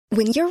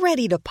When you're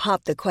ready to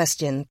pop the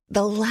question,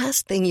 the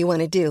last thing you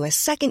want to do is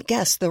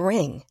second-guess the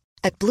ring.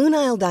 At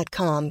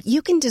BlueNile.com,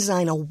 you can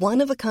design a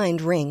one-of-a-kind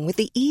ring with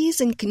the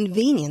ease and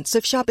convenience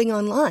of shopping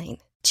online.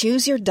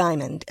 Choose your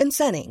diamond and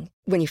setting.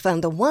 When you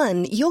find the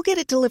one, you'll get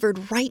it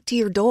delivered right to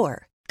your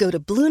door. Go to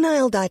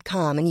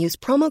BlueNile.com and use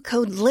promo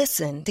code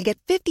LISTEN to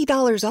get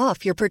 $50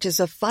 off your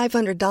purchase of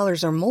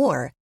 $500 or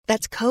more.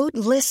 That's code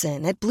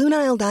LISTEN at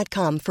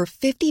BlueNile.com for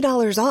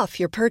 $50 off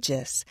your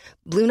purchase.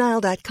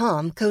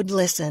 BlueNile.com, code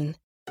LISTEN.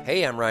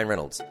 Hey, I'm Ryan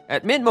Reynolds.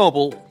 At Mint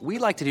Mobile, we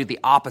like to do the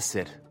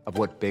opposite of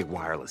what Big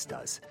Wireless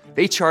does.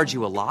 They charge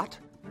you a lot,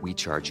 we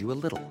charge you a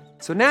little.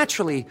 So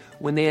naturally,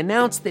 when they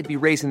announced they'd be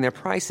raising their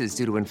prices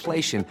due to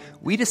inflation,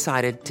 we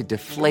decided to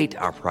deflate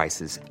our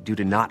prices due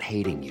to not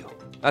hating you.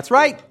 That's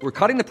right. We're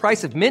cutting the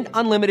price of Mint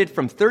Unlimited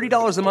from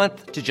 $30 a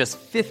month to just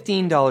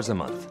 $15 a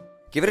month.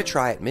 Give it a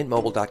try at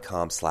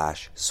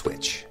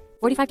mintmobile.com/switch.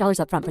 $45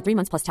 up front for 3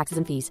 months plus taxes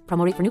and fees.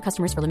 Promo rate for new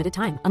customers for limited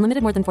time.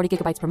 Unlimited more than 40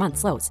 gigabytes per month.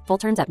 Slows full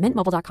terms at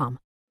mintmobile.com.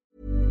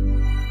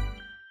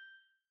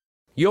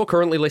 You're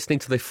currently listening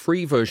to the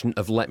free version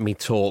of Let Me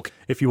Talk.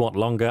 If you want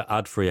longer,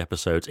 ad-free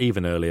episodes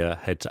even earlier,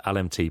 head to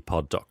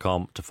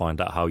lmtpod.com to find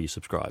out how you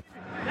subscribe.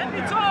 Let me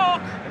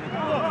talk!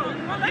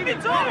 Let me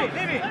talk!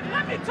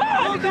 Let me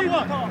talk!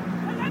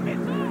 Let me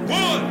talk!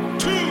 1,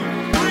 2,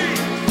 3,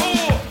 4!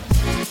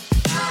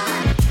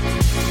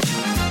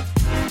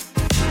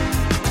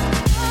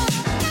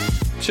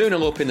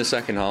 2-0 up in the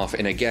second half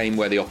in a game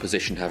where the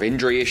opposition have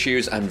injury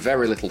issues and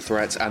very little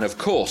threat, and of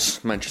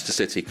course Manchester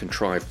City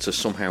contrived to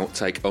somehow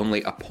take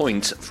only a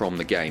point from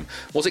the game.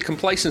 Was it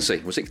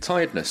complacency? Was it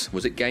tiredness?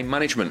 Was it game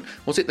management?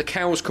 Was it the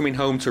cows coming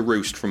home to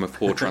roost from a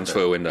poor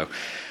transfer window?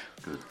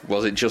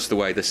 Was it just the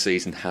way this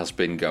season has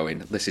been going?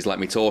 This is Let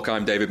Me Talk.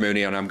 I'm David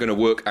Mooney, and I'm going to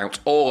work out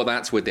all of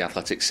that with the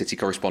Athletic City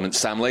correspondent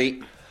Sam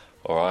Lee.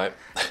 All right.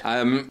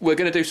 We're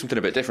going to do something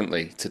a bit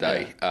differently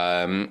today.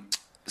 Yeah.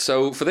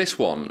 So for this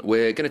one,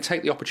 we're going to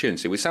take the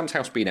opportunity, with Sam's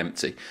house being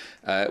empty,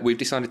 we've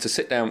decided to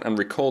sit down and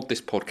record this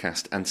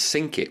podcast and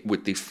sync it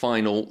with the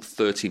final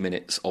 30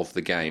 minutes of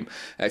the game.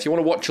 If you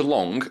want to watch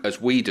along, as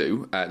we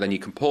do, then you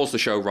can pause the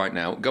show right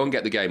now, go and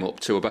get the game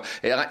up to about...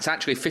 It's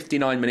actually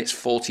 59 minutes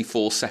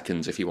 44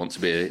 seconds, if you want to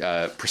be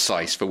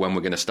precise, for when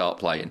we're going to start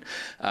playing.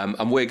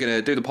 And we're going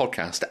to do the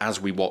podcast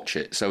as we watch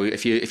it. So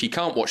if you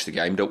can't watch the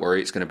game, don't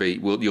worry, it's going to be...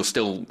 you'll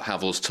still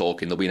have us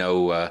talking. There'll be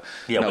no... we're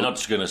not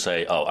just going to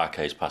say, oh,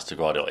 Ake's passed to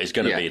Guardiola. It's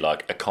going to be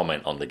like a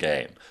comment on the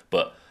game.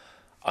 But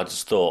I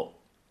just thought,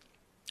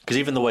 because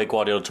even the way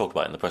Guardiola talked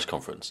about it in the press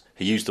conference,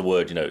 he used the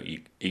word,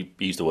 he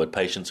used the word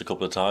patience a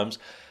couple of times,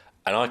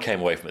 and I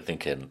came away from it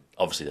thinking,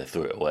 obviously they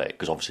threw it away,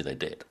 because obviously they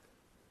did.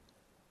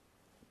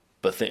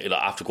 But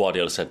after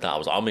Guardiola said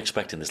that, I'm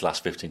expecting this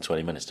last 15,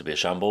 20 minutes to be a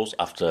shambles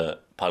after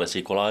Palace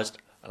equalised,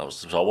 and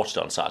so I watched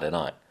it on Saturday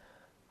night.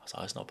 I was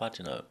like, it's not bad,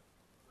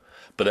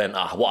 But then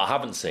what I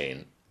haven't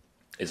seen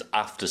is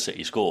after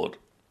City scored.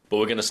 But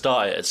we're going to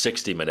start it at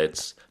 60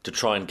 minutes to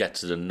try and get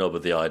to the nub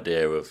of the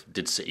idea of,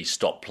 did City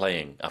stop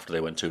playing after they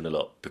went 2-0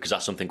 up? Because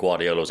that's something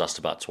Guardiola was asked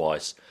about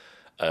twice.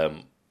 I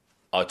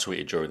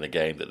tweeted during the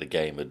game that the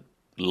game had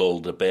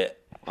lulled a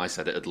bit. I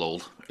said it had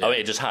lulled. Yeah. I mean,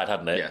 it just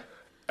hadn't it?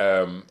 Yeah.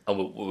 And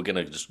we're going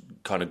to just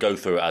kind of go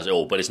through it as it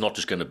all. But it's not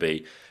just going to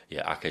be,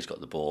 Ake's got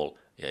the ball,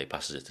 he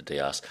passes it to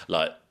Diaz.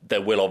 There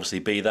will obviously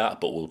be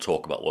that, but we'll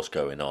talk about what's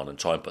going on and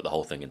try and put the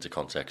whole thing into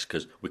context.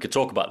 Because we could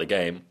talk about the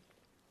game,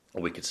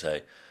 or we could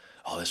say,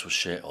 oh, this was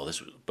shit,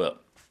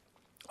 but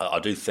I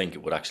do think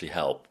it would actually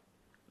help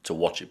to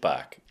watch it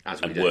back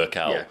and work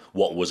out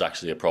what was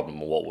actually a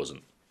problem and what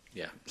wasn't.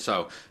 Yeah,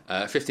 so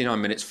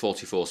 59 minutes,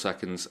 44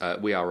 seconds.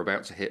 We are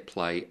about to hit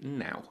play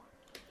now.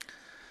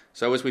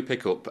 So as we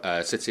pick up,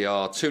 City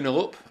are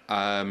 2-0 up.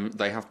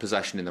 They have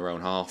possession in their own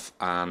half,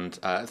 and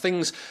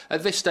things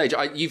at this stage.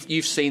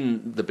 You've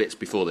seen the bits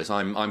before this.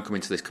 I'm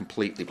coming to this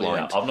completely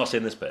blind. Yeah, I've not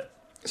seen this bit.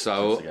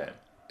 So. The game.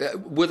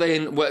 Were they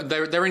in?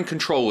 They're in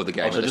control of the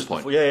game at this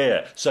point.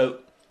 Yeah. So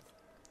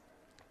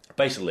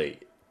basically,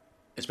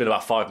 it's been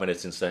about 5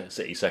 minutes since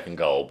City's second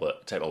goal,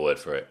 but take my word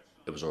for it,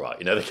 it was all right.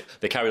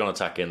 They carried on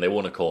attacking. They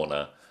won a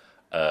corner.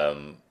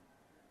 I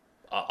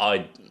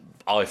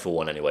for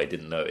one anyway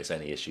didn't notice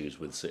any issues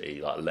with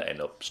City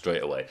letting up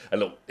straight away.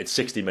 And look, it's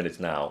 60 minutes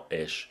now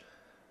ish,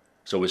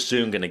 so we're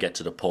soon going to get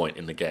to the point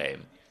in the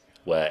game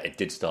where it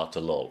did start to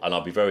lull, and I'll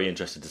be very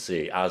interested to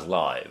see as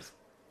live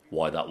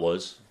why that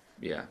was.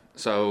 Yeah.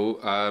 So,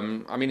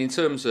 in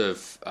terms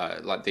of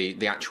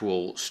the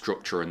actual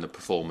structure and the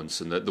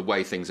performance and the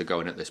way things are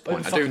going at this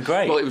point,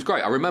 great. Well, it was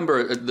great. I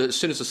remember as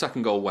soon as the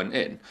second goal went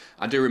in,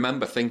 I do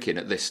remember thinking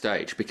at this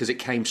stage, because it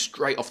came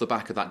straight off the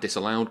back of that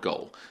disallowed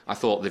goal. I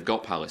thought, they've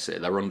got Palace here.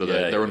 They're under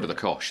the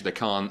cosh. They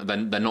can't.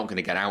 They're not going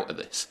to get out of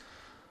this.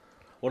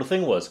 Well, the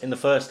thing was, in the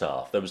first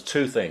half, there was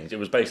two things. It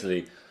was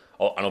basically,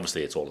 and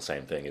obviously it's all the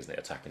same thing, isn't it?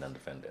 Attacking and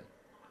defending.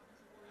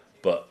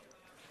 But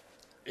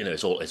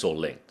it's all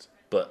linked.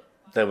 But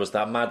there was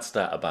that mad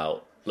stat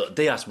about, look,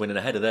 Diaz winning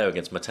a header there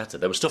against Mateta.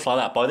 There was stuff like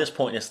that. By this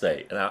point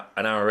yesterday,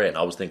 an hour in,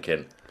 I was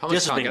thinking,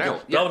 Diaz has been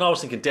good. No, I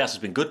was thinking Diaz has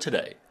been good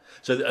today.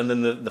 So, and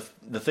then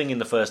the thing in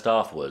the first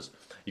half was,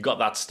 you got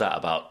that stat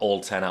about all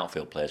 10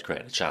 outfield players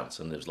creating a chance,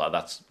 and it was like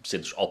that's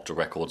since Opta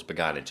records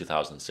began in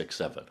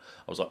 2006-07. I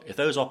was like, if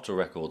those Opta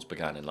records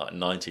began in like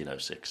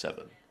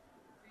 1906-07,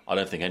 I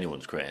don't think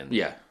anyone's creating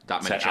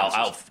that many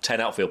chances.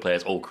 10 outfield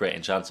players all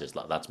creating chances.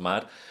 Like, that's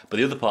mad. But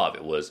the other part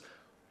of it was,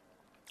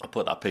 I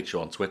put that picture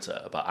on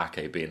Twitter about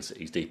Ake being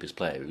City's deepest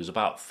player. He was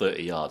about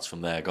 30 yards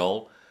from their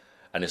goal,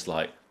 and it's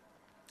like,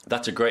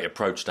 that's a great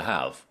approach to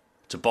have,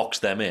 to box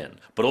them in.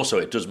 But also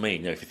it does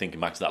mean, if you're thinking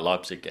back to that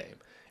Leipzig game,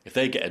 if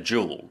they get a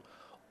duel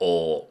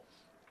or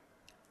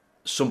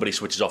somebody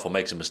switches off or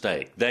makes a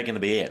mistake, they're going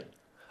to be in.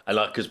 And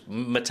like, because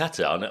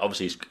Mateta,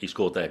 obviously he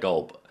scored their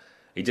goal, but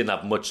he didn't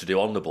have much to do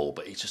on the ball,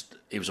 but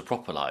he was a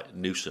proper like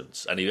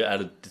nuisance, and he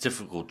had a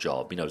difficult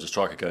job. As a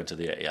striker going to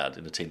the Etihad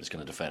in a team that's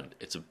going to defend,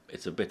 it's a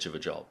bitch of a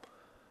job.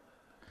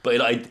 But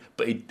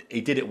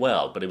he did it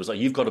well. But it was like,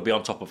 you've got to be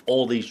on top of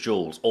all these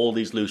duels, all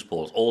these loose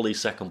balls, all these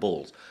second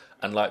balls,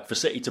 and like for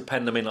City to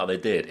pen them in like they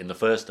did in the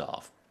first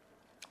half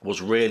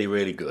was really,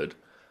 really good.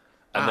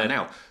 And then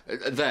now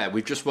there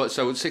we've just watched,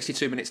 so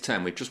 62 minutes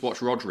 10. We've just watched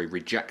Rodri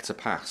reject a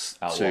pass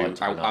out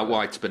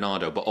wide to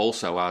Bernardo, but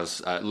also as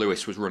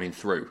Lewis was running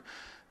through,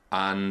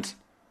 and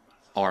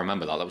I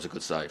remember that was a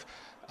good save.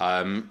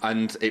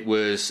 And it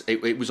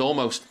was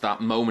almost that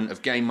moment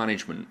of game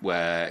management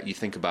where you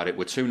think about it,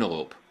 we're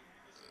 2-0 up.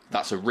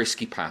 That's a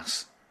risky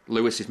pass.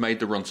 Lewis has made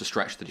the run to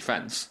stretch the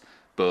defence,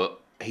 but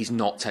he's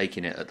not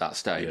taking it at that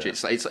stage.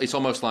 Yeah. It's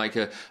almost like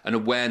an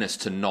awareness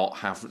to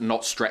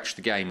not stretch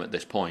the game at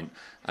this point,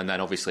 and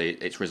then obviously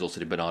it's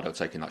resulted in Bernardo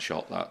taking that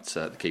shot that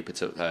the keeper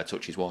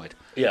touches wide.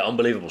 Yeah,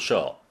 unbelievable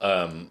shot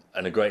and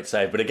a great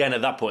save. But again,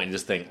 at that point, you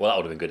just think, well, that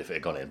would have been good if it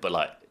had gone in. But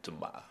like, it doesn't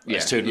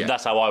matter.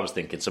 That's how I was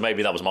thinking. So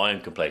maybe that was my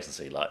own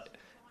complacency. Like,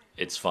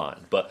 it's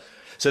fine. But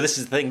so this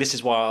is the thing. This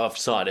is why I've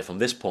started it from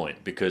this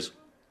point, because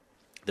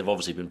there've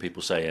obviously been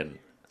people saying,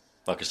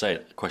 like I say,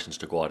 questions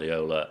to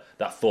Guardiola,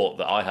 that thought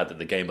that I had that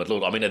the game had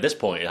lulled. I mean, at this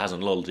point, it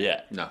hasn't lulled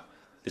yet. No.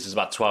 This is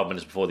about 12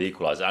 minutes before the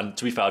equaliser. And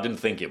to be fair, I didn't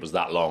think it was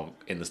that long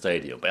in the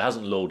stadium, but it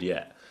hasn't lulled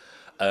yet.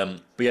 But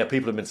yeah,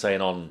 people have been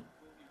saying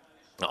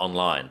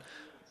online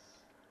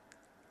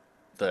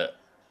that,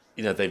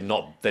 they've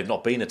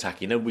not been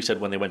attacking. We said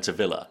when they went to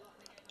Villa,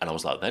 and I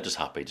was like, they're just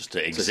happy just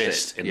to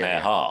exist in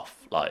their half.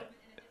 Like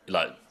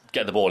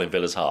get the ball in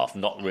Villa's half,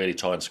 not really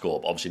try and score,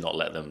 but obviously not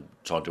let them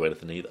try and do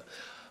anything either.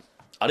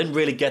 I didn't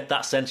really get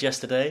that sense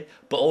yesterday,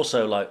 but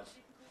also, like,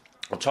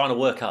 I'm trying to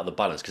work out the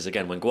balance, because,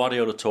 again, when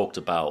Guardiola talked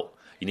about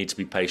you need to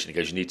be patient,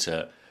 he goes, you need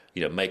to,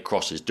 make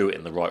crosses, do it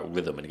in the right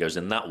rhythm, and he goes,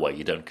 in that way,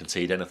 you don't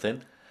concede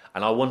anything.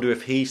 And I wonder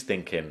if he's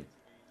thinking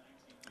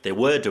they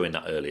were doing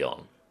that early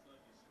on,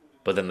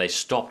 but then they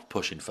stopped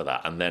pushing for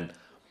that, and then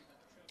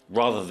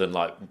rather than,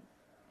 like,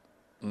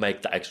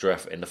 make that extra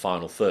effort in the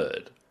final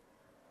third,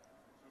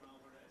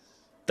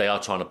 they are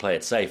trying to play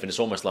it safe, and it's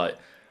almost like,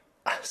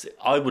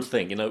 I would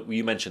think,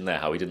 you mentioned there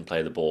how he didn't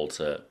play the ball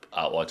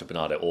out wide to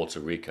Bernardo or to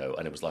Rico,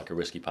 and it was like a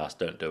risky pass,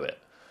 don't do it.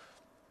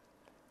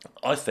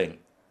 I think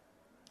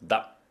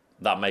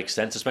that makes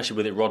sense, especially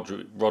with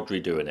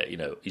Rodri doing it.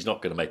 He's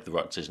not going to make the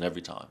right decision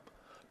every time.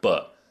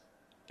 But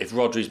if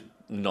Rodri's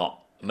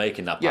not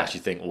making that pass,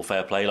 you think, well,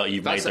 fair play, like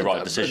you've made the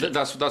right decision.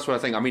 That's what I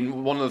think. I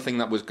mean, one of the things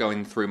that was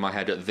going through my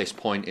head at this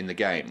point in the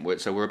game,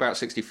 so we're about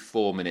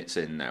 64 minutes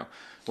in now.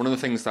 One of the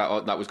things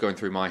that was going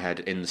through my head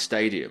in the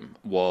stadium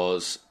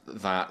was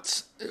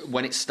that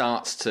when it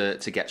starts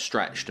to get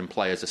stretched and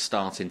players are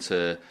starting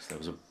to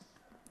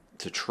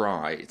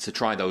try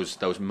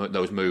those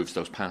moves,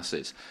 those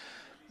passes,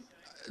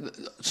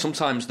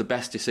 sometimes the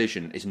best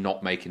decision is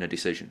not making a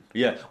decision.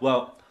 Yeah,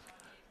 well,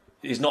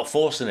 he's not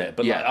forcing it,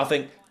 but I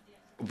think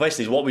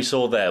basically what we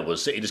saw there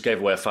was City just gave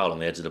away a foul on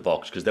the edge of the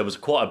box, because there was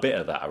quite a bit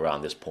of that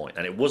around this point,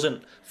 and it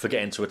wasn't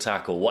forgetting to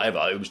attack or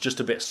whatever, it was just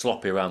a bit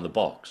sloppy around the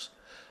box.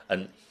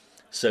 And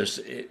so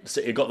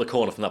it got the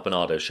corner from that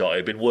Bernardo shot. It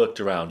had been worked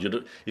around.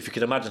 If you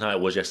can imagine how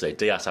it was yesterday,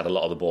 Diaz had a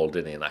lot of the ball,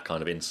 didn't he, in that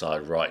kind of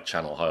inside right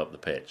channel high up the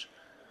pitch.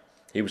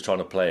 He was trying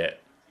to play it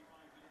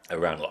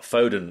around. Like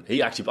Foden,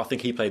 I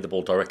think he played the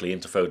ball directly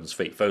into Foden's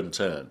feet. Foden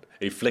turned.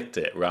 He flicked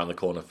it around the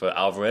corner for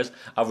Alvarez.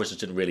 Alvarez just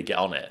didn't really get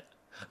on it.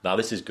 Now,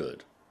 this is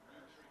good.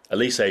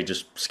 Elise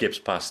just skips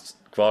past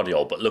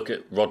Gvardiol, but look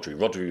at Rodri.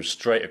 Rodri was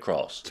straight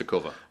across. To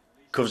cover.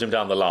 Covers him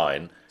down the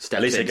line.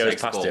 Elise goes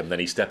past him, then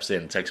he steps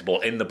in, takes the ball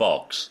in the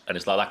box, and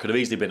it's like that could have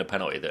easily been a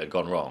penalty that had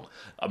gone wrong.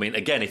 I mean,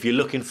 again, if you're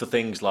looking for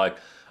things like,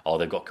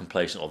 they've got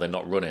complacent or they're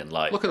not running,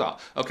 like, look at that.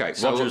 Okay,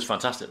 so Rodri was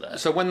fantastic there.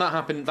 So when that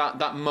happened,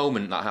 that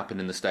moment that happened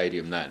in the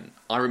stadium, then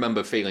I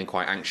remember feeling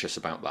quite anxious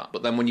about that.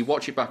 But then when you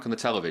watch it back on the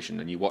television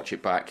and you watch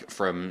it back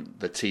from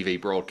the TV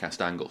broadcast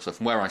angle, so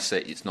from where I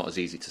sit, it's not as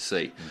easy to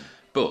see,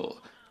 but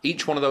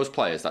each one of those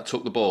players that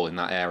took the ball in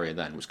that area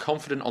then was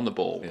confident on the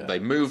ball. Yeah. They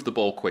moved the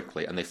ball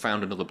quickly and they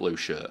found another blue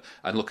shirt.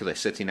 And look at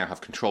this, City now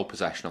have controlled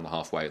possession on the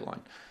halfway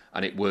line.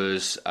 And it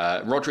was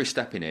Rodri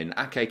stepping in.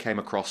 Ake came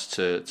across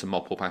to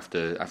mop up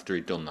after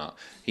he'd done that.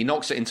 He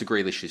knocks it into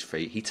Grealish's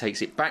feet. He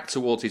takes it back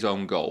towards his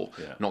own goal,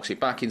 knocks it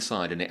back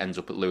inside, and it ends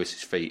up at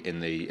Lewis's feet in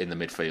the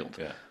midfield.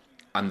 Yeah.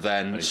 And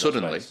then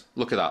suddenly,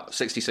 look at that,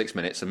 66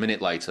 minutes, a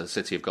minute later,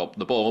 City have got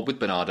the ball with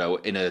Bernardo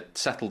in a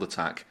settled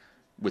attack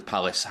with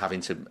Palace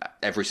having to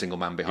every single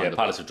man behind the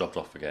Palace ball. have dropped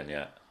off again,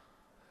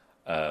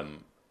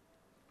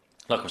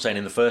 like I was saying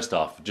in the first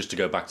half, just to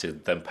go back to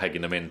them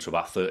pegging them in to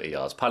about 30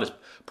 yards, Palace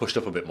pushed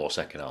up a bit more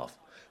second half.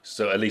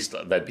 So at least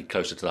they'd be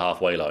closer to the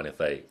halfway line if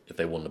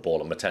they won the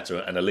ball. And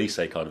Mateta and Elise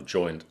kind of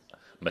joined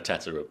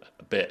Mateta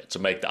a bit to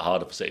make that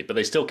harder for City. But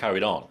they still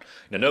carried on.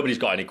 Nobody's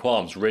got any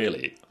qualms,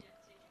 really,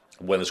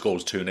 when the score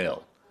was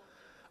 2-0.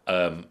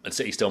 And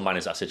City still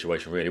managed that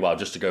situation really well.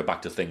 Just to go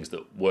back to things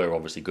that were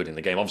obviously good in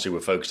the game. Obviously, we're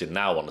focusing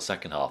now on the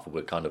second half.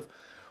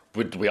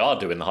 We are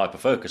doing the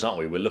hyper-focus, aren't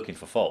we? We're looking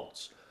for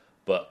faults.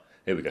 But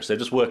here we go. So they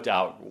just worked it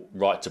out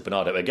right to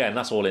Bernardo. Again,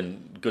 that's all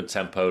in good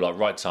tempo, like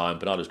right time.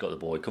 Bernardo's got the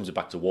ball. He comes it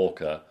back to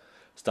Walker,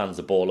 stands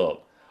the ball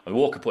up. And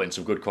Walker put in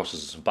some good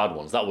crosses and some bad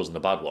ones. That wasn't a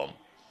bad one.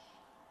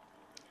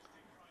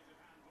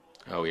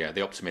 Oh, yeah,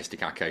 the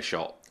optimistic Ake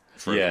shot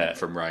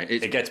from Ray.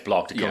 It gets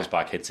blocked, it comes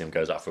back, hits him,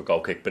 goes out for a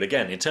goal kick. But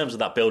again, in terms of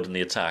that building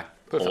the attack,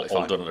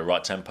 all done at the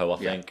right tempo, I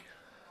think.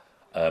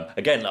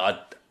 Again,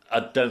 I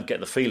don't get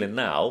the feeling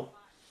now,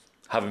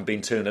 having been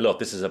 2-0 up,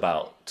 this is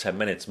about 10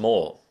 minutes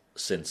more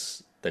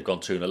since they've gone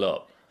 2-0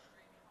 up.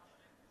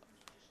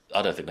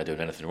 I don't think they're doing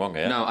anything wrong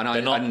here. No,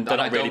 they're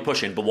not really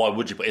pushing, but why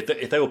would you?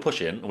 If they were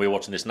pushing, and we were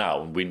watching this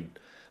now, and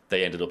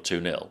they ended up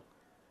 2-0.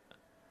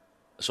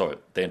 Sorry,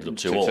 they ended up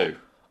 2-2.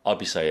 I'd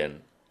be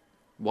saying,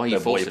 why are you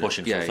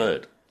pushing for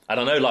third? And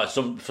I know, like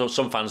some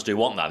fans do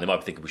want that, and they might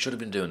be thinking we should have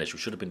been doing this, we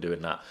should have been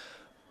doing that.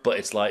 But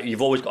it's like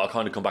you've always got to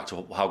kind of come back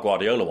to how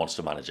Guardiola wants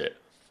to manage it.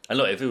 And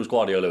look, if it was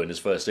Guardiola in his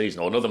first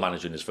season, or another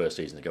manager in his first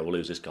season, they go, "Well,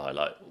 who's this guy?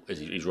 Like,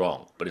 he's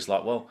wrong." But it's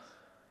like, well,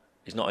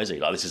 he's not, is he?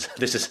 Like,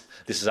 this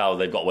is how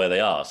they've got where they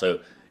are.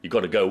 So you've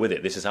got to go with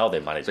it. This is how they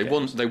manage. They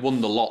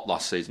won the lot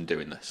last season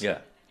doing this. Yeah.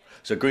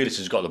 So Grealish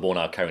has got the ball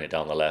now, carrying it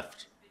down the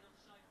left.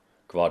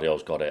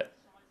 Gvardiol's got it.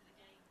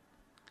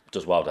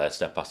 Does well to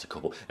step past a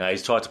couple. Now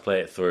he's tried to play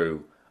it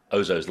through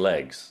Ozo's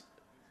legs.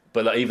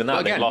 But like, even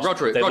that, again, they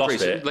lost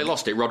it. They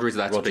lost it. Rodri's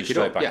there to pick it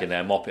up. Back in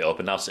there, mop it up,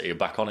 and now City are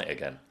back on it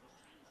again.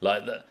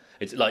 Like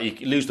it's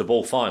like you lose the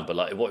ball, fine, but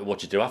like what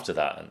do you do after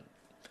that?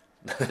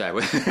 But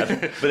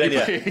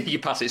then you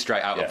pass it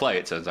straight out of play.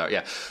 It turns out,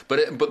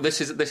 But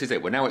this is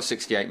it. We're now at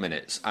 68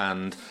 minutes,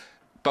 and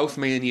both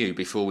me and you,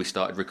 before we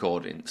started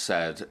recording,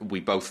 said we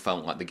both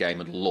felt like the game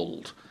had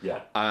lulled.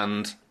 Yeah,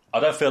 and I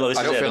don't feel like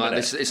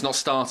this. It's not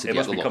started yet.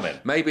 Must be coming.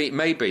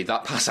 Maybe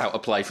that pass out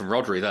of play from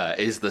Rodri there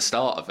is the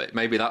start of it.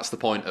 Maybe that's the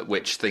point at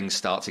which things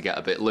start to get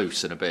a bit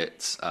loose and a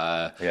bit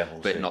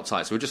not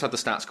tight. So we've just had the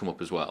stats come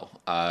up as well.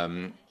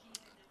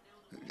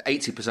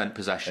 80%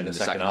 possession in the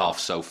second half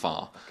so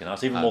far.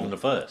 That's even more than the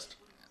first.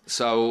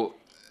 So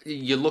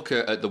you look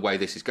at the way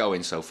this is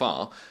going so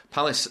far.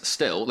 Palace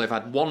still, they've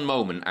had one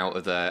moment out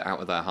of their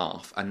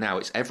half, and now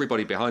it's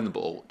everybody behind the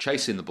ball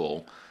chasing the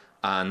ball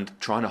and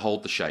trying to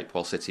hold the shape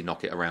while City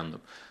knock it around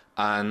them.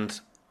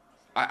 And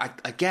I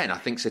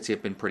think City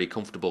have been pretty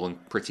comfortable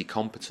and pretty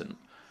competent.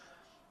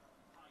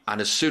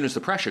 And as soon as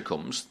the pressure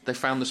comes, they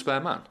found the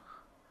spare man.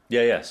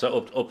 Yeah.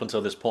 So up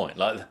until this point,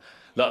 like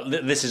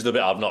this is the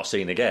bit I've not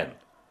seen again.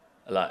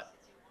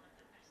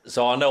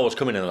 So I know what's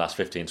coming in the last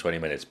 15, 20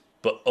 minutes,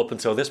 but up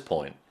until this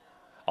point,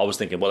 I was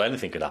thinking, well,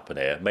 anything could happen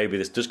here. Maybe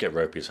this does get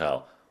ropey as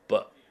hell,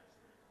 but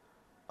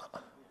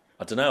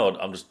I don't know.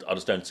 I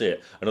just don't see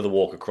it. Another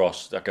walk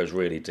across that goes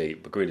really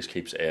deep, but Grealish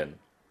keeps it in.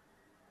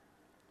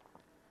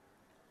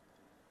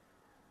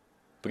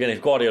 But again,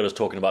 if Guardiola's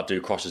talking about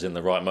do crosses in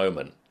the right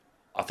moment,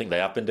 I think they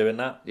have been doing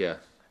that. Yeah.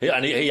 He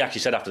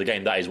actually said after the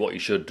game that is what you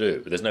should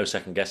do. There's no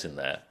second guessing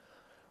there.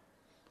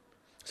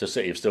 So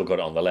City have still got it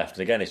on the left,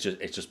 and again, it's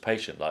just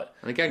patient.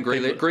 And again,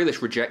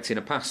 Grealish rejecting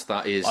a pass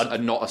that is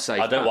not a safe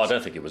pass. I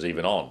don't think it was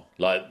even on.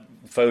 Like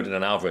Foden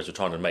and Alvarez were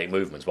trying to make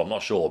movements, but I'm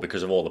not sure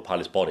because of all the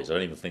Palace bodies. I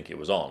don't even think it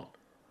was on.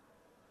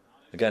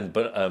 Again,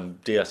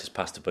 but Diaz's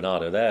pass to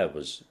Bernardo there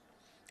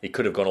he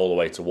could have gone all the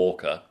way to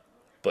Walker,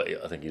 but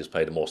I think he just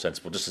played a more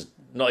sensible,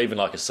 not even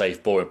like a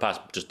safe, boring pass,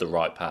 but just the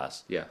right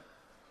pass. Yeah.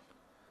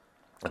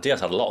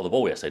 Diaz had a lot of the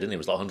ball yesterday, didn't he? It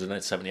was like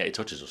 178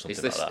 touches or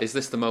something like that. Is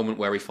this the moment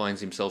where he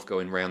finds himself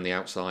going round the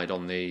outside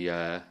on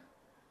the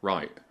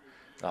right?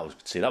 That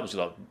was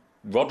like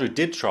Rodri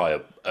did try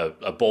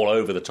a ball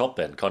over the top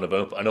then, kind of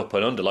an up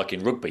and under, like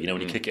in rugby, when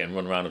you kick it and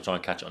run around and try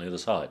and catch it on the other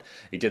side.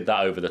 He did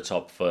that over the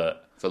top for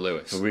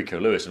Lewis. For Rico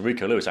Lewis. And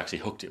Rico Lewis actually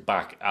hooked it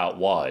back out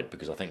wide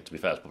because I think, to be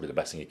fair, it's probably the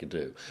best thing he could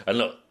do. And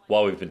look,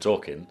 while we've been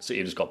talking,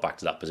 City just got back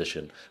to that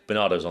position.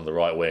 Bernardo's on the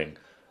right wing,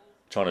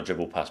 trying to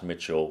dribble past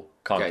Mitchell,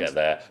 can't get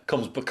there.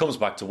 Comes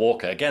back to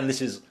Walker. Again,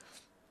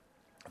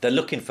 they're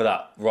looking for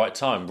that right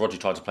time. Rodri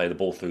tried to play the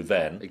ball through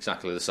then.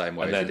 Exactly the same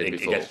way and as he did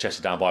before. It gets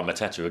chested down by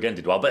Mateta, who again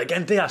did well. But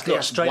again, Diaz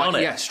straight on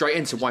it. Yeah, straight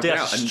in to wipe it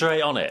out.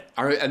 Straight on it.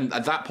 And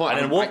at that point...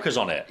 And then Walker's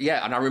on it.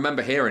 Yeah, and I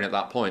remember hearing at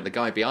that point, the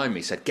guy behind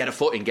me said, get a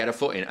foot in.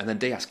 And then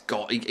Diaz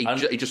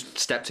he just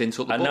stepped in,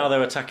 took the ball. And now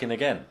they're attacking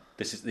again.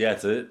 This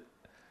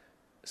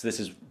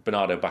is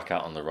Bernardo back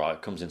out on the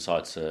right, comes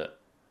inside to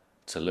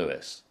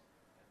Lewis.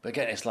 But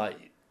again, it's like...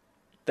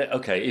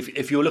 okay,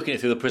 if you were looking at it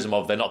through the prism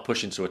of they're not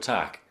pushing to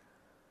attack,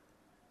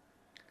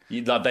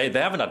 they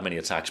haven't had many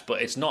attacks,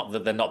 but it's not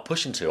that they're not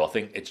pushing to. I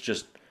think it's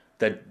just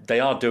they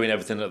are doing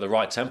everything at the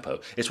right tempo.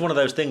 It's one of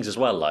those things as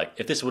well, like,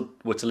 if this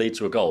were to lead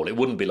to a goal, it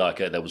wouldn't be like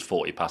there was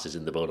 40 passes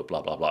in the build-up,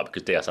 blah, blah, blah,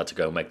 because Diaz had to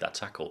go and make that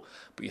tackle.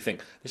 But you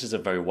think, this is a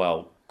very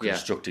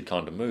well-constructed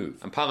kind of move.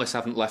 And Palace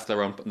haven't left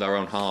their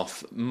own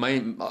half. A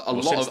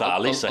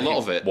lot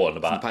of it won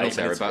about from penalty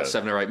area about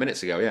 7 or 8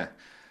 minutes ago, yeah.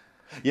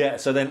 Yeah,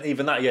 so then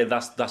even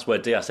that, that's where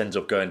Diaz ends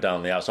up going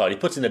down the outside. He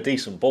puts in a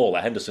decent ball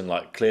that Henderson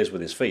clears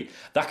with his feet.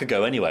 That could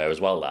go anywhere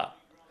as well, that.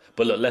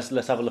 But look,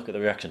 let's have a look at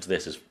the reaction to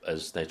this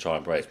as they try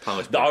and break.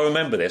 I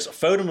remember this.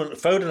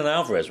 Foden and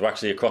Alvarez were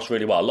actually across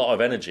really well, a lot of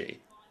energy.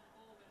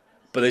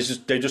 But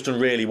they've just done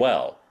really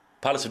well.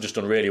 Palace have just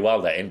done really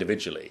well there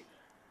individually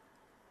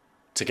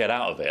to get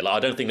out of it. I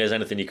don't think there's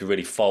anything you could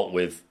really fault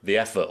with the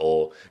effort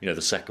or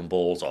the second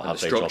balls or how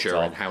they dropped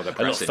off. And how they're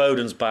pressing.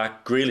 Foden's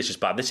back, Grealish is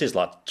back. This is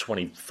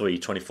 23,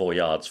 24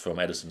 yards from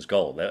Ederson's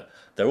goal.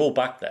 They're all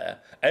back there.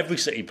 Every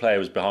City player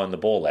was behind the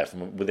ball there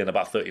from within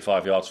about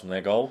 35 yards from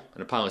their goal.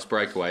 And a Palace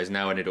breakaway has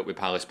now ended up with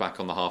Palace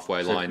back on the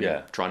halfway line,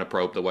 trying to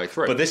probe their way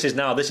through. But this is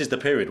the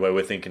period where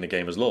we're thinking the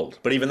game has lulled.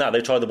 But even that, they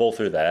tried the ball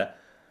through there.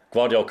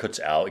 Guardiola cuts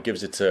it out. It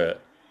gives it to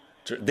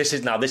this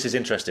is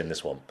interesting,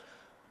 this one.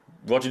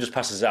 Rodri just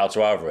passes it out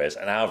to Alvarez,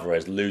 and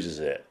Alvarez loses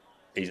it.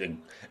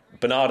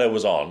 Bernardo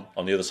was on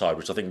the other side,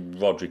 which I think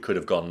Rodri could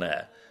have gone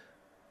there.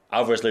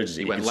 Alvarez loses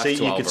it. You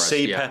could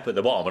see Pep at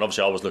the bottom, and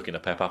obviously I was looking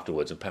at Pep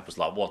afterwards, and Pep was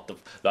like, "What the?"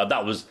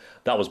 That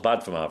was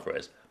bad from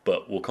Alvarez.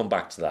 But we'll come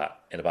back to that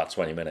in about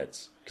 20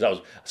 minutes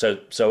because that was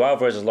so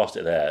Alvarez has lost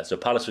it there. So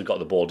Palace have got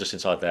the ball just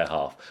inside their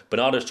half.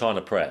 Bernardo's trying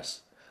to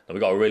press, and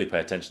we've got to really pay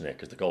attention here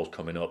because the goal's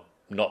coming up,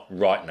 not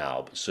right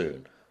now, but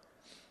soon.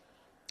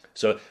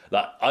 So,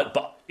 but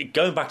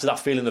going back to that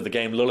feeling of the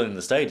game lulling in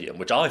the stadium,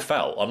 which I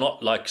felt, I'm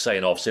not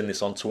saying I've seen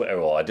this on Twitter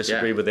or I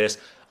disagree with this.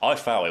 I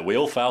felt it. We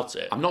all felt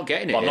it. I'm not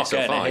getting it. I'm not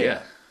getting it here.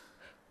 Yeah.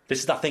 This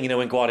is that thing,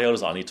 when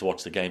Guardiola's like, I need to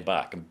watch the game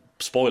back. And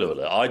spoiler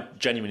alert, I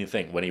genuinely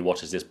think when he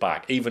watches this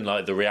back, even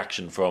the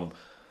reaction from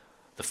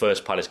the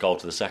first Palace goal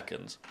to the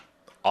second,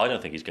 I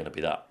don't think he's going to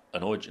be that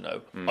annoyed.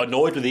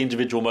 Annoyed with the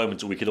individual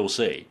moments that we could all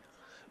see,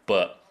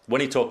 but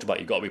when he talked about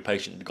you've got to be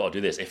patient, you've got to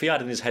do this. If he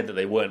had in his head that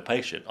they weren't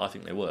patient, I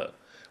think they were.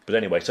 But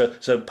anyway, so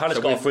Palace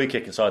got a free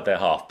kick inside their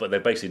half, but they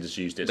basically just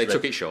used it. They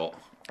took it short.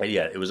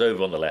 Yeah, it was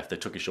over on the left. They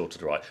took it short to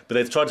the right. But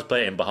they've tried to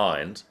play it in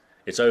behind.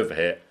 It's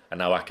overhit, and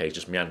now Ake's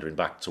just meandering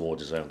back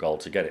towards his own goal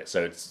to get it.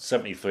 So it's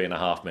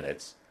 73.5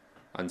 minutes.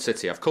 And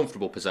City have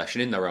comfortable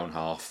possession in their own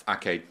half.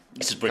 Ake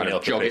is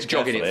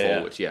jogging it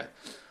forward, yeah.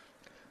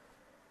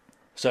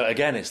 So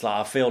again, it's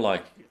I feel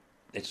like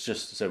it's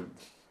just so...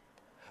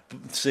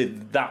 See,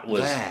 that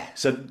was...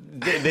 So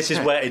this is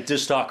where it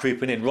does start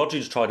creeping in. Rodri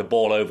just tried a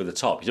ball over the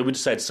top. We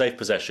just said safe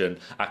possession,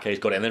 Ake's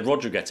got it, and then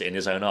Rodri gets it in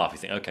his own half. You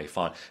think, OK,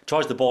 fine.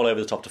 Tries the ball over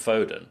the top to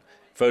Foden.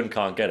 Foden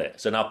can't get it.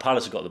 So now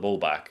Palace have got the ball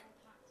back.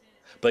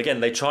 But again,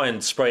 they try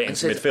and spray it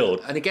into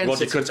midfield. And again,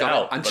 Rodri cuts it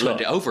out. And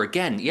turned it over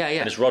again. Yeah.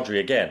 And it's Rodri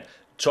again.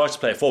 Tries to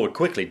play it forward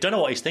quickly. Don't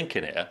know what he's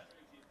thinking here.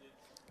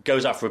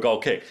 Goes out for a goal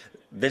kick.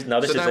 This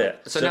is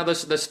it. So now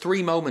there's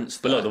 3 moments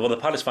there. But look, the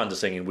Palace fans are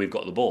singing, we've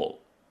got the ball.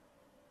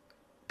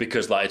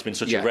 Because it's been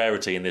such a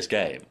rarity in this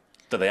game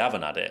that they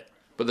haven't had it.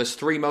 But there's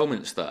 3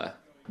 moments there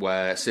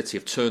where City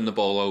have turned the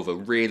ball over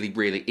really,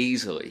 really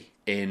easily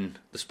in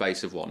the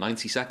space of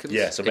 90 seconds.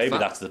 Yeah, so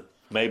that's the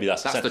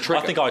trigger.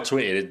 I think I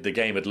tweeted the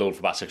game had lulled for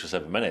about 6 or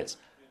 7 minutes,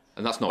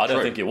 and that's not. I don't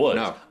true. think it was.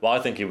 No. Well, I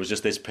think it was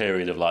just this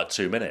period of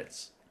 2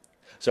 minutes.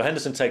 So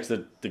Henderson takes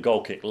the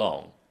goal kick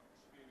long,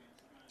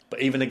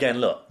 but even again,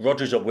 look,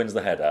 Rodri's up, wins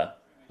the header.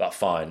 That's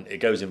fine. It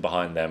goes in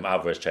behind them.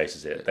 Alvarez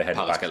chases it. They head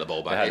it back. Get the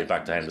ball back. They head it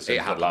back to Henderson.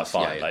 It happens.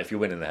 Fine. Yeah. If you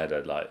win in the header,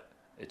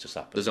 it just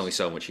happens. There's only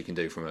so much you can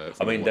do from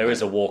a. There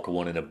is a Walker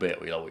one in a bit.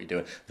 We know what you're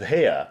doing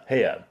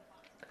here.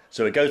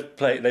 So it goes.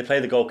 They play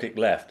the goal kick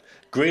left.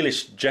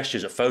 Grealish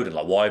gestures at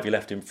Foden why have you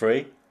left him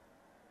free?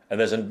 And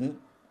there's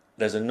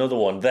another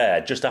one there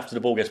just after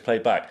the ball gets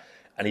played back,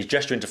 and he's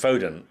gesturing to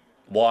Foden.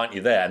 Why aren't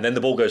you there? And then the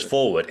ball goes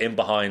forward in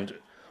behind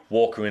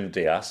Walker and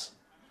Diaz,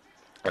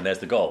 and there's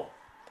the goal.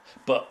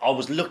 But I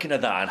was looking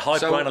at that and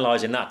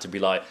hyper-analysing that to be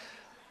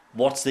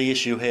what's the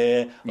issue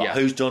here?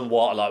 Who's done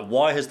what?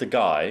 Why has the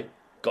guy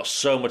got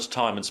so much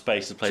time and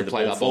space to play the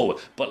ball forward?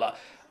 But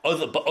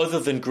other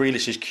than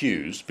Grealish's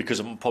cues, because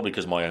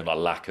of my own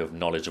lack of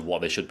knowledge of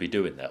what they should be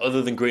doing there,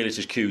 other than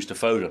Grealish's cues to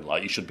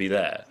Foden, you should be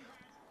there,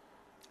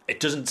 it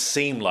doesn't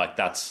seem like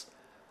that's...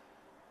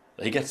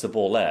 He gets the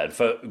ball there, and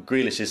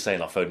Grealish is saying,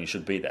 Foden, you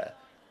should be there.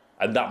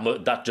 And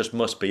that just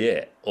must be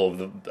it,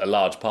 or a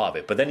large part of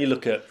it. But then you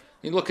look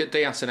at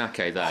Diaz and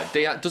Ake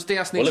there. Does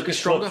Diaz need to be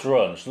stronger?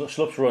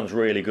 Schlupp's run's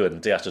really good,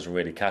 and Diaz doesn't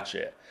really catch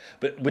it.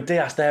 But with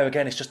Diaz there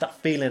again, it's just that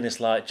feeling. It's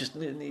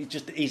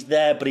he's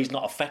there, but he's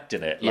not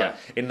affecting it.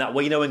 In that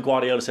way, when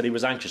Guardiola said he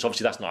was anxious.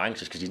 Obviously, that's not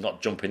anxious because he's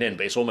not jumping in.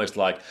 But it's almost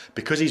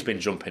because he's been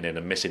jumping in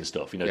and missing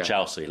stuff.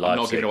 Chelsea, Leipzig. I'm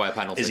not giving away a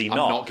penalty. Is he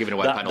not? I'm not giving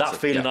away a penalty. That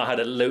feeling I had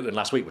at Luton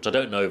last week, which I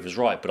don't know if was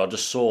right, but I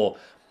just saw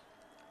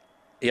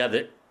he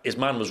had his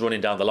man was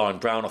running down the line,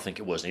 Brown I think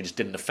it was, and he just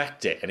didn't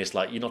affect it. And it's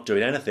like, you're not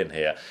doing anything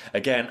here.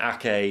 Again,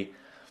 Ake...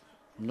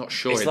 I'm not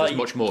sure there's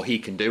much more he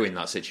can do in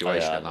that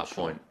situation at that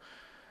point.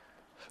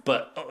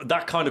 But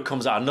that kind of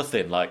comes out of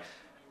nothing. Like,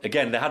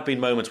 again, there had been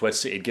moments where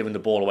City had given the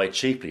ball away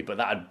cheaply, but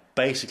that had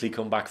basically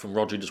come back from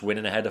Rodri just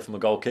winning a header from a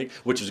goal kick,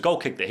 which was a goal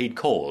kick that he'd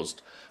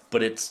caused.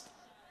 But it's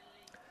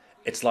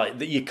like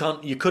that you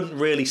couldn't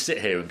really sit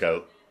here and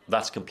go,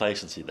 that's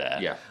complacency there.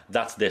 Yeah.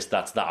 That's this,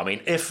 that's that. I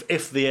mean, if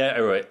the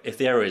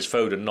error is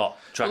Foden not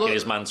tracking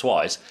his man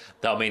twice,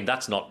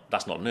 that's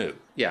not new.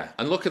 Yeah,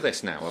 and look at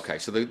this now. Okay,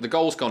 so the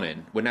goal's gone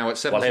in. We're now at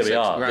 76.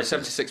 We're at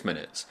 76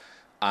 minutes,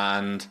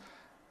 and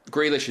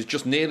Grealish has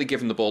just nearly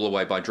given the ball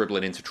away by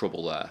dribbling into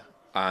trouble there,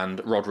 and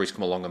Rodri's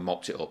come along and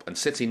mopped it up. And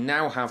City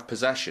now have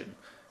possession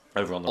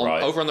over on the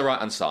right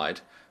hand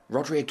side.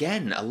 Rodri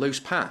again, a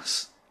loose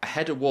pass, a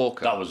header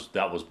Walker.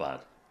 That was bad.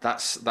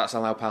 That's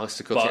allowed Palace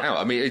to cut it out.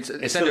 I mean, it's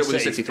ended up with a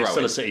City throw. It's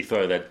still a City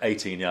throw. They're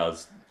 18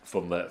 yards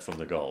from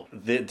the goal.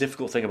 The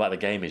difficult thing about the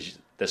game is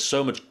there's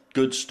so much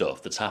good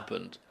stuff that's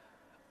happened,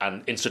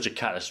 and in such a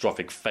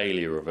catastrophic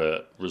failure of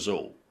a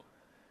result,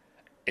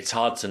 it's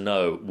hard to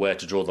know where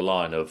to draw the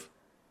line of,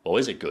 or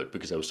is it good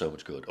because there was so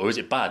much good, or is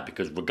it bad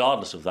because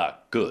regardless of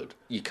that good,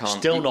 you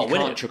can't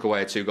chuck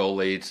away a 2-goal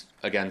lead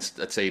against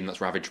a team that's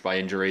ravaged by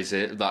injuries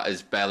that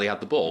has barely had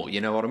the ball.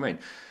 You know what I mean?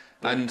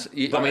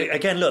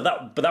 Again, look,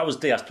 that was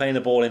Diaz playing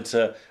the ball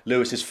into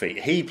Lewis's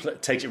feet. He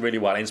takes it really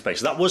well in space.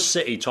 So that was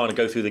City trying to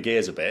go through the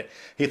gears a bit.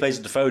 He plays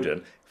it to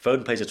Foden.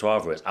 Foden plays it to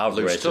Alvarez.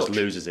 Alvarez just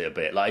loses it a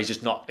bit. Like he's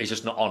just not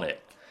on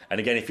it. And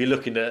again, if you're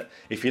looking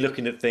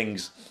at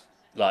things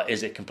like,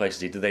 is it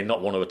complacency? Do they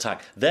not want to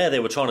attack? They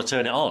were trying to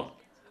turn it on,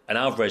 and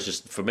Alvarez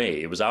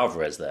it was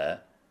Alvarez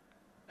there,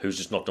 who's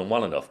just not done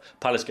well enough.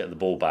 Palace getting the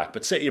ball back,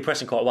 but City are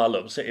pressing quite well.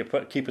 Look, City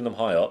are keeping them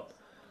high up.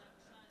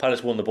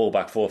 Palace won the ball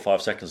back 4 or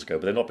 5 seconds ago,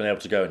 but they've not been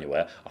able to go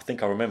anywhere. I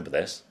think I remember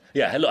this.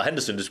 Yeah, look,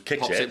 Henderson just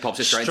kicks pops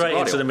it straight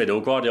into the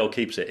middle. Guardiola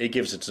keeps it. He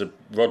gives it to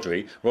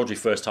Rodri. Rodri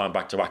first time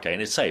back to Ake,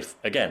 and it's safe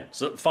again.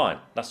 So fine,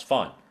 that's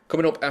fine.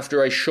 Coming up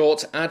after a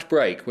short ad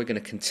break, we're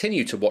going to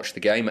continue to watch the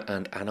game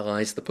and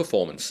analyse the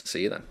performance.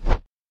 See you then.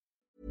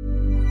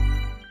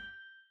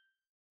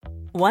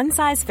 One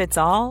size fits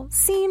all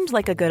seemed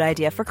like a good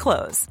idea for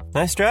clothes.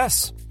 Nice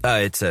dress.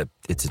 It's a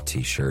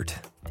t-shirt.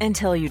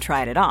 Until you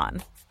tried it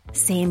on.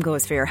 Same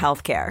goes for your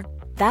healthcare.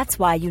 That's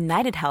why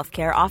United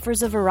Healthcare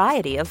offers a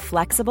variety of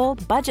flexible,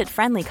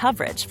 budget-friendly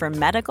coverage for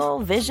medical,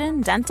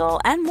 vision, dental,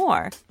 and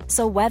more.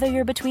 So whether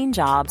you're between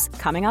jobs,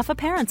 coming off a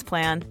parent's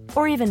plan,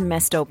 or even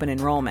missed open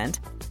enrollment,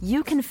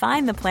 you can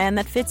find the plan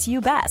that fits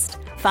you best.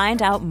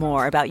 Find out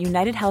more about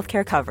United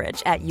Healthcare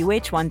coverage at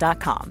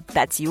UH1.com.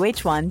 That's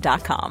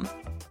UH1.com.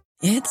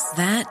 It's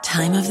that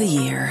time of the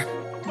year.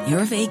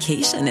 Your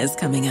vacation is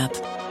coming up.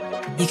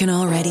 You can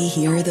already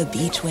hear the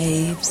beach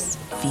waves,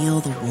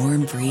 feel the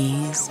warm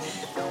breeze,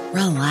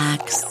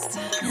 relax,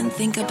 and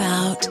think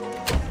about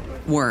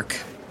work.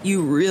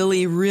 You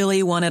really,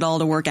 really want it all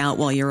to work out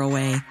while you're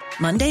away.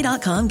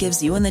 Monday.com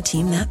gives you and the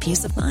team that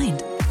peace of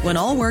mind. When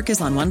all work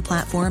is on one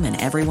platform and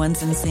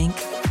everyone's in sync,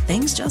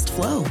 things just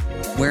flow.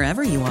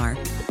 Wherever you are,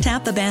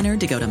 tap the banner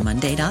to go to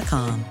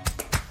Monday.com.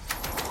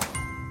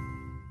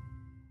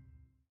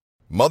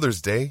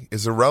 Mother's Day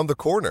is around the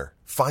corner.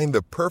 Find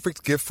the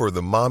perfect gift for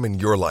the mom in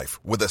your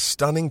life with a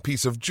stunning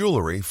piece of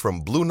jewelry from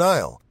Blue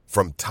Nile.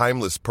 From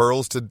timeless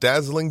pearls to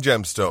dazzling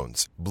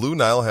gemstones, Blue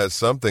Nile has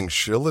something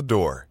she'll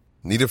adore.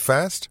 Need it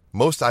fast?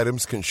 Most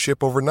items can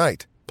ship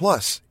overnight.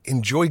 Plus,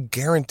 enjoy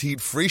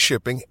guaranteed free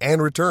shipping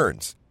and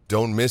returns.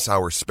 Don't miss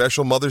our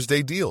special Mother's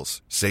Day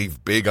deals.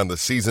 Save big on the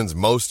season's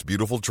most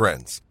beautiful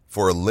trends.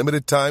 For a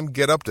limited time,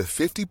 get up to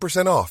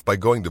 50% off by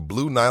going to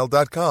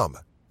BlueNile.com.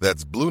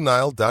 That's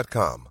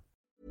BlueNile.com.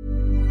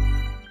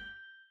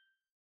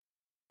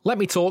 Let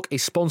Me Talk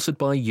is sponsored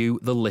by you,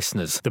 the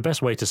listeners. The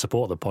best way to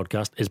support the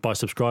podcast is by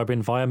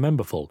subscribing via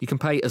Memberful. You can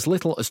pay as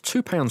little as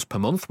 £2 per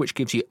month, which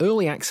gives you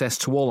early access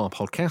to all our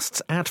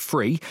podcasts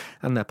ad-free,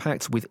 and they're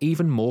packed with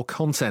even more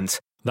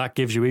content. That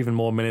gives you even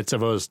more minutes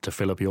of us to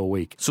fill up your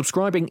week.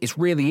 Subscribing is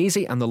really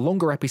easy, and the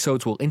longer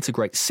episodes will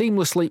integrate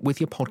seamlessly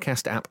with your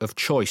podcast app of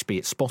choice, be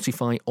it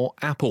Spotify or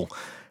Apple.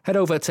 Head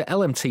over to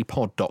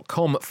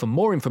lmtpod.com for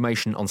more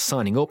information on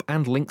signing up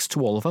and links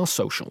to all of our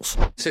socials.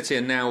 City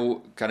are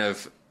now kind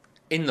of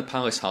in the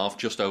Palace half,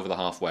 just over the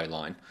halfway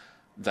line.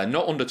 They're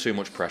not under too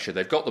much pressure.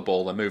 They've got the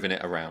ball. They're moving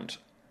it around.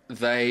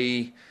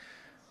 It's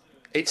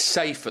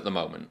safe at the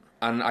moment.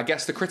 And I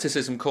guess the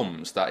criticism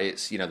comes that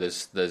it's,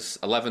 there's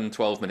 11,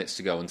 12 minutes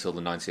to go until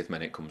the 90th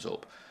minute comes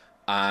up.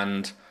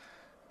 And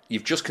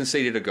you've just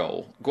conceded a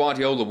goal.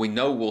 Guardiola, we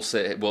know, will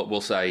say,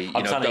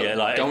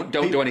 don't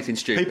do anything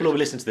stupid. People will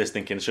listen to this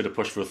thinking should have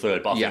pushed for a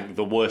third, but I think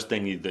the worst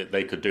thing that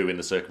they could do in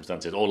the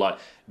circumstances, or like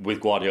with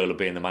Guardiola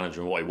being the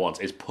manager and what he wants,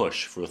 is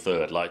push for a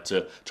third, like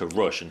to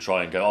rush and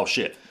try and go, oh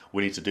shit,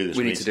 we need to do this.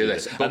 We need to do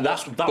this. And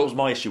that was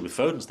my issue with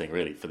Foden's thing,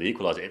 really, for the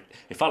equaliser.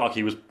 It felt like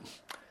he was...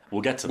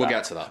 We'll get to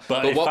that.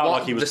 But it felt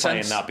like he was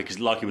playing that because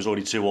like he was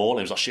already 2-2, and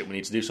it was like, shit, we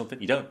need to do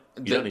something. You don't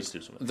need to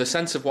do something. The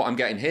sense of what I'm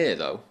getting here,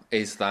 though,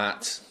 is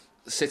that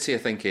City are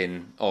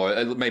thinking,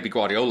 or maybe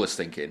Guardiola's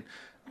thinking,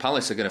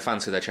 Palace are going to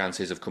fancy their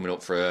chances of coming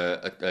up for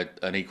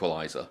an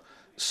equaliser.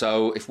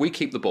 So if we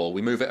keep the ball,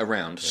 we move it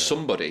around,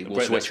 somebody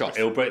will switch off.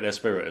 It'll break their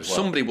spirit as well.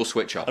 Somebody will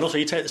switch off. And also,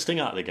 you take the sting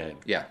out of the game.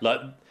 Yeah.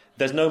 Like,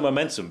 there's no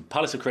momentum.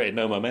 Palace have created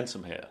no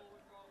momentum here.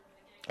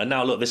 And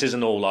now, look, this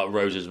isn't all like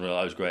roses and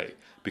that was great,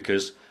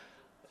 because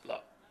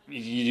like,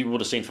 you would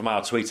have seen from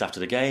our tweets after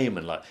the game,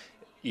 and like,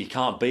 you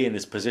can't be in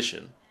this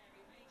position.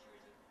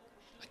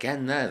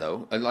 Again there,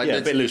 though.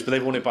 A bit loose, but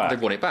they've won it back.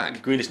 They've won it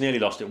back. Grealish nearly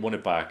lost it, won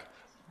it back.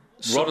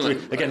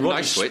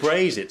 Rodri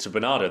sprays it to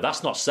Bernardo.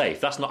 That's not safe.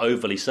 That's not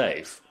overly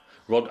safe.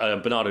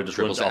 Bernardo just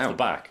runs it off the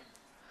back.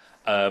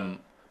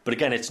 But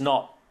again, it's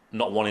not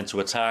wanting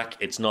to attack.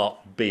 It's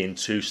not being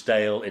too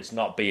stale. It's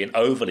not being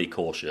overly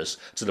cautious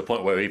to the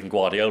point where even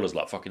Guardiola's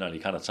like, fucking hell, you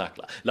can attack.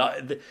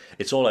 Like,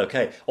 it's all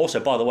okay. Also,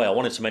 by the way, I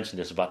wanted to mention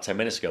this about 10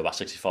 minutes ago, about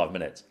 65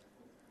 minutes.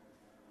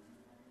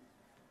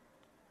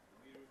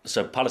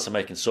 So Palace are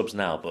making subs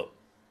now, but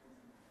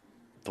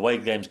the way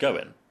the game's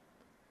going,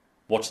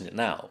 watching it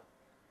now,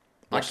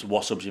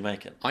 what subs are you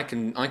making? I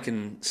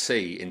can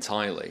see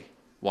entirely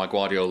why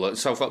Guardiola.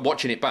 So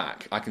watching it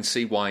back, I can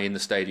see why in the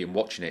stadium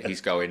watching it, he's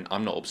going,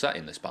 I'm not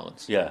upsetting this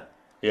balance. Yeah,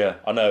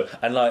 I know.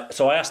 And like,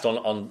 so I asked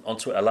on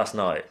Twitter last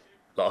night,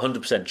 like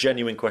 100%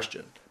 genuine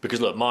question,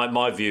 because look,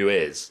 my view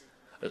is,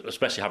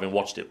 especially having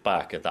watched it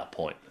back at that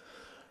point,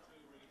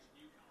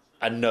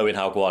 and knowing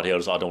how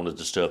Guardiola's, I don't want to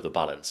disturb the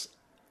balance.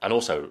 And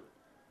also,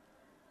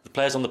 the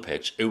players on the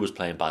pitch, who was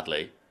playing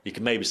badly, you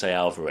can maybe say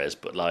Alvarez,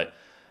 but like...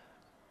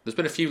 There's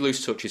been a few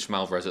loose touches from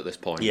Alvarez at this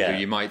point. Yeah. Who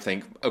you might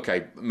think,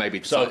 okay,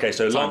 maybe... So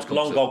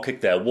long goal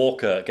kick there,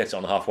 Walker gets it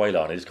on the halfway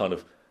line, and he's kind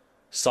of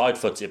side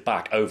foots it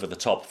back over the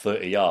top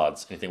 30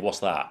 yards, and you think, what's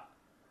that?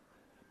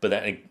 But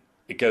then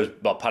it goes,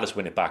 well, Palace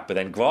win it back, but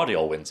then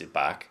Guardiola wins it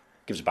back,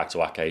 gives it back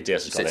to Ake,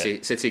 Diaz has got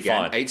it. City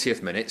again, fine.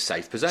 80th minute,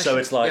 safe possession. So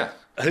it's like,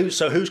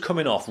 who's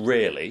coming off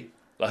really?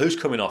 Like, who's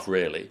coming off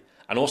really?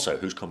 And also,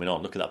 who's coming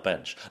on? Look at that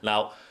bench.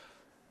 Now,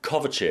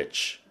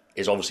 Kovacic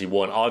is obviously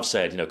one. I've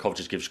said,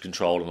 Kovacic gives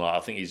control, and I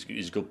think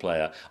he's a good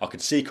player. I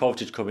could see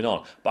Kovacic coming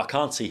on, but I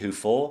can't see who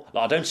for.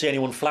 Like, I don't see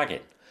anyone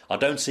flagging. I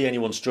don't see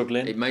anyone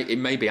struggling. It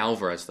may be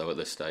Alvarez though at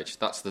this stage.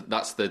 That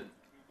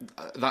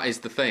is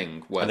the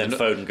thing. Where and then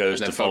Foden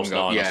goes to false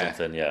nine or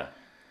something. Yeah.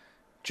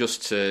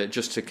 Just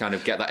to kind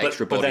of get that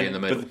extra body in the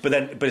middle. But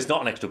it's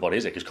not an extra body,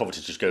 is it? Because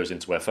Kovacic just goes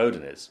into where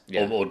Foden is.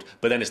 Yeah.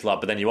 But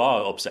then you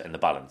are upsetting the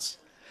balance.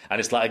 And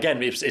it's like,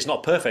 again, it's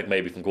not perfect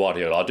maybe from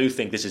Guardiola. I do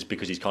think this is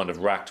because he's kind of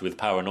racked with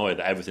paranoia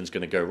that everything's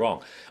going to go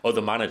wrong.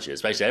 Other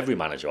managers, basically every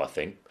manager, I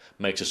think,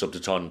 makes a sub to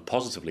try and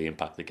positively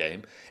impact the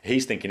game.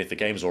 He's thinking if the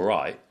game's all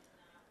right,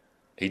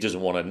 he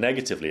doesn't want to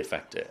negatively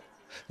affect it.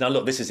 Now,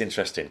 look, this is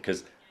interesting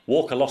because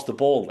Walker lost the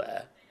ball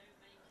there.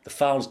 The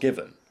foul's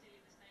given.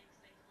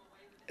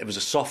 It was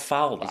a soft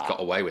foul. He's got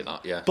away with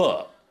that, yeah.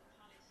 But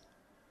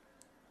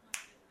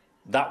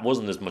that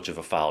wasn't as much of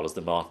a foul as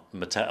the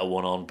Mateta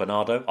one on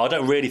Bernardo. I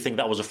don't really think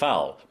that was a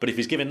foul. But if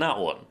he's giving that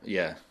one,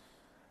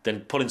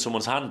 then pulling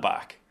someone's hand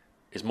back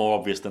is more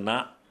obvious than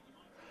that.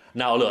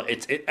 Now, look,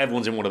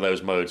 everyone's in one of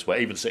those modes where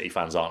even City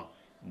fans aren't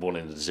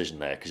wanting the decision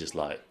there because it's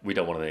like, we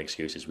don't want any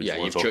excuses. We just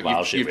want to talk about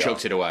how shit we are. You've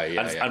chucked it away,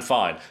 and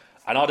fine.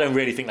 And I don't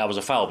really think that was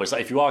a foul, but it's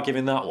like, if you are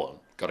giving that one,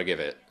 got to give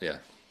it, yeah.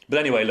 But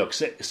anyway, look,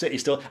 City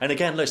still... And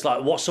again, it's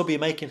like, what sub are you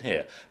making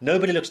here?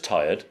 Nobody looks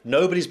tired.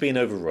 Nobody's being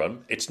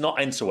overrun. It's not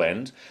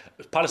end-to-end.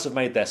 Palace have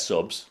made their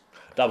subs.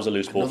 That was a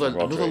loose ball from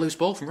Rodri. Another loose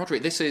ball from Rodri.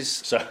 This is...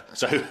 So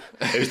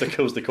who's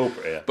the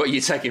culprit here? But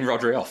you're taking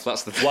Rodri off.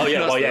 That's the thing. Well,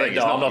 yeah,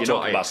 I'm not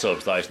talking about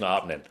subs. That is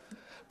not happening.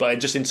 But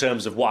just in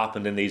terms of what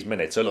happened in these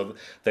minutes. So look,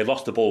 they've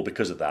lost the ball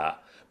because of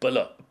that. But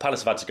look,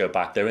 Palace have had to go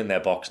back. They're in their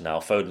box now.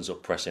 Foden's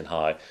up pressing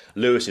high.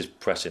 Lewis is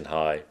pressing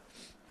high.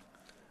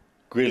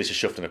 Grealish is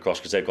shuffling across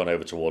because they've gone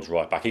over towards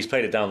right back. He's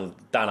played it down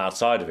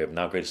outside of him.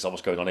 Now Grealish is not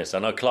what's going on here. So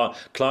I know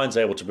Klein's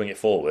able to bring it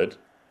forward.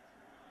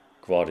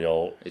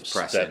 Guardiola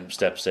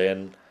steps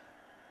in.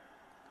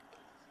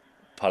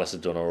 Palace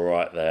have done all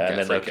right there. And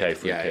then free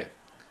kick.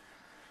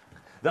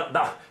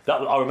 That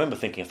I remember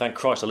thinking, thank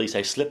Christ,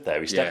 Elise slipped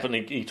there. He stepped and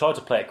he tried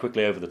to play it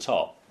quickly over the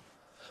top.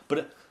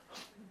 But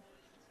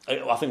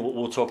I think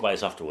we'll talk about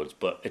this afterwards,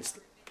 but it's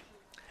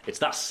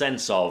that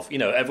sense of,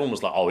 everyone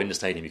was like, in the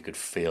stadium you could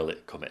feel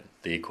it coming,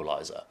 the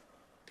equaliser.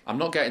 I'm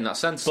not getting that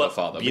sense so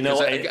far, though.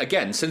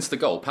 Again, since the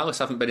goal, Palace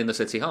haven't been in the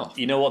City half.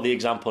 You know what the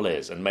example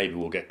is, and maybe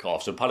we'll get cut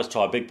off. So Palace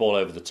try a big ball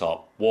over the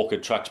top, Walker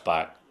tracks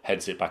back,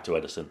 heads it back to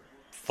Ederson.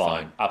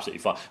 Fine. Absolutely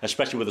fine.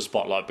 Especially with the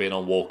spotlight being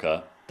on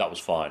Walker, that was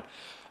fine.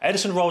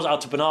 Ederson rolls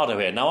out to Bernardo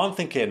here. Now I'm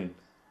thinking,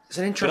 it's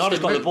an interesting Bernardo's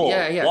got the ball.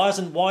 Yeah. Why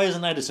hasn't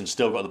Ederson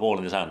still got the ball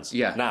in his hands?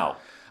 Yeah. Now.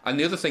 And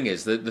the other thing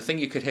is, the thing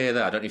you could hear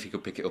there, I don't know if you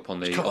could pick it up on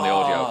the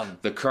audio,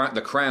 the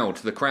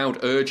crowd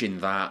urging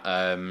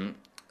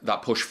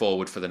that push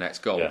forward for the next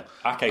goal. Yeah.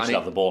 Ake should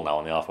have the ball now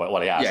on the halfway.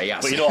 Well, he has. Yeah, he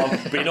has. But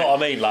you know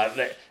what I mean?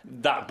 Like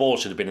that ball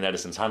should have been in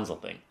Ederson's hands, I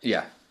think.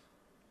 Yeah.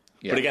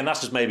 But again, that's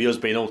just maybe us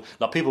being all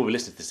like people will be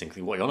listening to this thing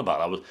thinking, what are you on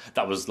about?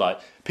 That was like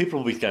people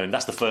will be going,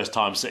 that's the first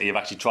time City have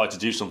actually tried to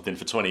do something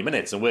for 20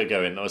 minutes, and we're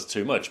going, that was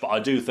too much. But I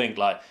do think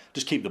like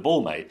just keep the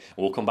ball, mate. And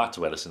we'll come back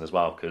to Ederson as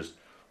well because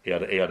he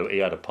had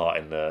a part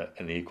in the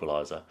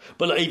equaliser.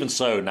 But look, even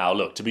so, now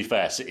look, to be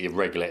fair, City have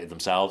regulated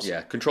themselves.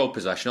 Yeah, controlled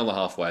possession on the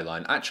halfway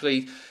line.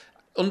 Actually,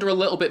 under a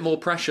little bit more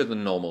pressure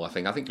than normal, I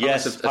think. I think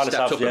Palace have stepped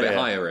up a bit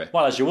higher here.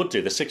 Well, as you would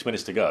do. There's 6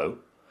 minutes to go.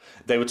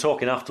 They were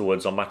talking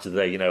afterwards on Match of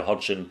the Day. You know,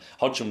 Hodgson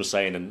was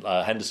saying, and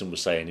Henderson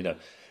was saying,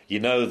 you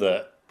know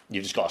that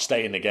you've just got to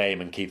stay in the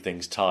game and keep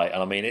things tight.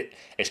 And I mean,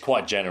 it's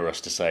quite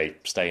generous to say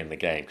stay in the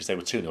game because they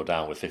were 2-0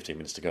 down with 15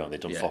 minutes to go and they've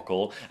done fuck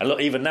all. And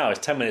look, even now it's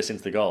 10 minutes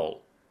into the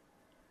goal.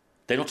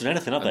 They've not done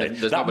anything, have they?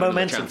 That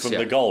momentum from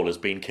the goal has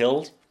been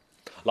killed.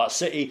 Like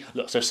City,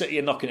 look, so City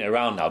are knocking it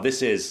around now.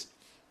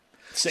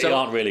 City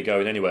aren't really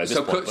going anywhere at this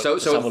point. So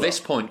at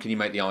this point, can you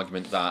make the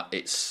argument that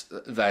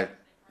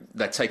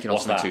they're taking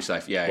off something too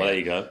safe? Yeah. Well, there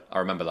you go. I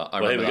remember that. I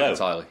remember that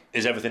entirely.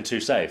 Is everything too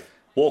safe?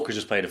 Walker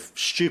just played a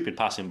stupid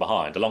pass in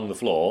behind along the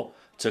floor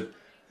to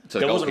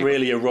there wasn't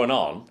really a run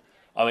on.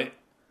 I mean,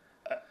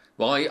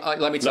 well,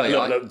 let me tell you,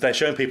 look, they're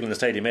showing people in the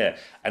stadium here,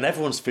 and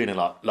everyone's feeling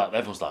like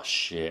everyone's like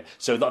shit.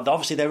 So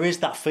obviously there is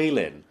that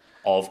feeling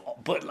of,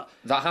 but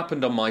that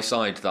happened on my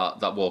side,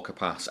 that Walker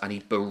pass, and he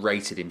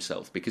berated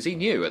himself because he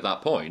knew at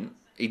that point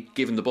he'd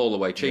given the ball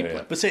away cheaply.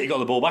 Yeah. But City got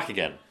the ball back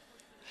again,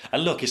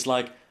 and look, it's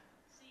like.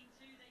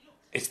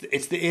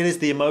 It is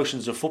the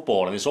emotions of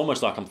football, and it's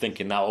almost like I'm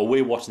thinking now, are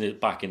we watching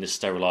it back in this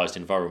sterilised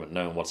environment,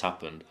 knowing what's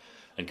happened,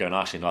 and going,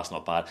 actually, no, that's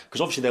not bad?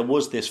 Because obviously there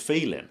was this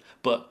feeling,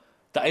 but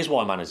that is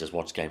why managers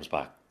watch games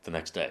back the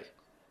next day,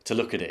 to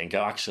look at it and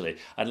go, actually,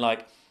 and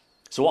like,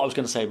 so what I was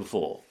going to say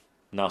before,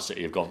 now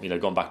City have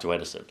gone back to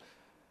Ederson.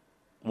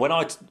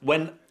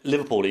 When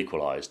Liverpool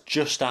equalised,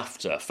 just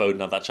after Foden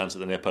had that chance at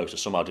the near post, that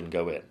somehow didn't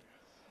go in,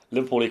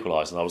 Liverpool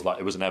equalised, and I was like,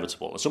 it was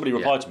inevitable. And somebody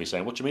replied to me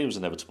saying, what do you mean it was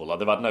inevitable? Like,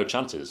 they've had no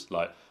chances.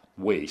 Like,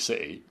 we,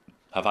 City,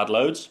 have had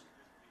loads.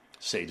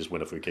 City just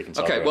win a free kick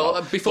inside. Okay,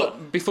 well,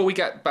 before we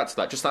get back to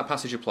that, just that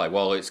passage of play,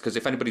 well, it's because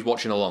if anybody's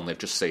watching along, they've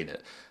just seen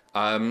it.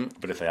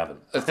 But if they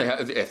haven't. If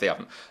they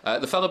haven't.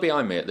 The fellow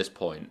behind me at this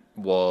point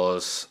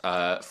was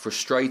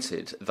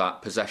frustrated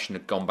that possession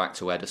had gone back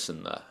to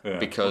Ederson there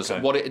because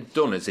what it had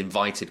done is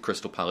invited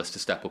Crystal Palace to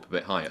step up a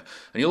bit higher.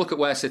 And you look at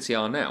where City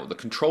are now, the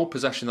controlled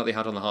possession that they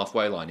had on the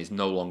halfway line is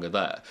no longer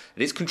there.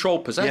 It is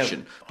controlled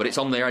possession, but it's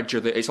on the edge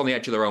of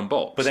their own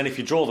box. But then if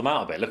you draw them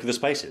out a bit, look at the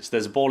spaces.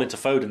 There's a ball into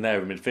Foden there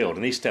in midfield,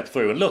 and he stepped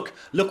through. And look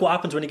what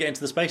happens when you get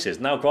into the spaces.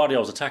 Now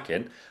Guardiola's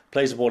attacking,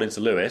 plays the ball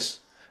into Lewis.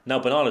 Now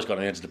Bernardo's got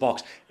on the edge of the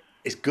box.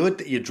 It's good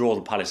that you draw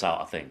the Palace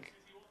out, I think.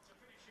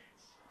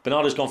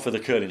 Bernardo's gone for the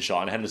curling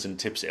shot and Henderson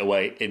tips it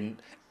away.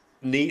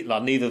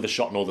 Neither the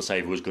shot nor the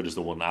save was good as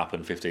the one that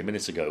happened 15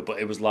 minutes ago, but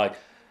it was like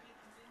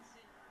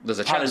there's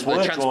a chance been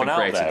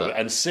created there.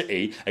 And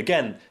City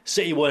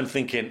weren't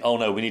thinking, oh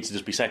no, we need to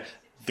just be safe.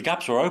 The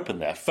gaps were open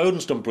there.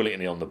 Foden's done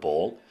brilliantly on the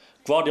ball.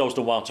 Guardiola's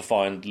done well to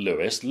find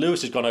Lewis.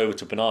 Lewis has gone over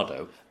to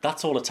Bernardo.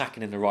 That's all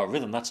attacking in the right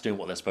rhythm. That's doing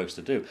what they're supposed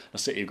to do.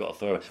 And City have got to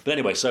throw it. But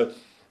anyway, so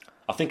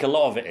I think a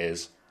lot of it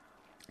is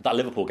that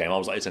Liverpool game, I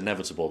was like, it's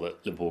inevitable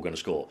that Liverpool are going to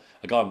score.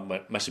 A guy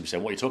messaged me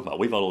saying, what are you talking about?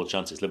 We've had all the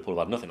chances. Liverpool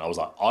have had nothing. I was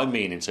like, I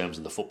mean in terms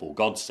of the football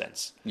gods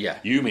sense. Yeah.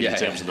 You mean in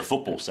terms of the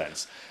football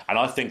sense. And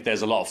I think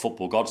there's a lot of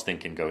football gods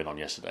thinking going on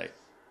yesterday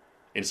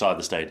inside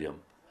the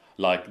stadium.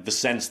 Like the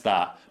sense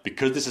that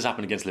because this has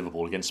happened against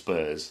Liverpool, against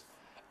Spurs,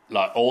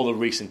 like all the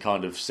recent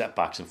kind of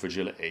setbacks and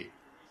fragility.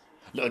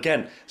 Look,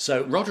 again,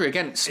 so Rodri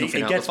again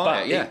snuffing out the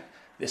fire,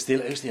 It's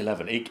the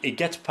 11. He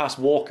gets past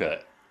Walker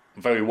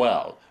very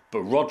well, but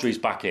Rodri's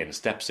back in,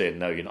 steps in.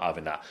 No, you're not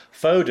having that.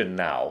 Foden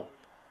now,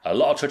 a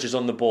lot of touches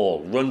on the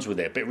ball, runs with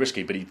it, a bit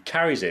risky, but he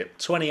carries it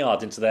 20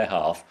 yards into their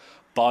half,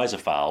 buys a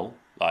foul.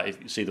 Like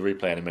if you see the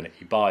replay in a minute,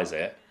 he buys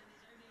it.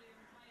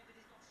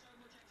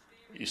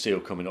 You see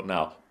it coming up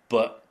now,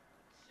 but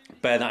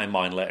bear that in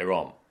mind later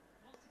on,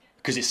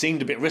 because it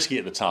seemed a bit risky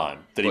at the time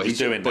that he was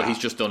doing that. But he's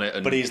just done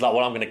it. But he's like,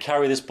 well, I'm going to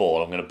carry this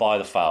ball, I'm going to buy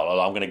the foul,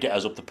 or I'm going to get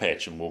us up the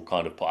pitch, and we'll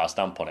kind of put our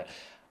stamp on it.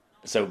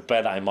 So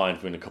bear that in mind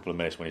for in a couple of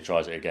minutes when he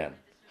tries it again.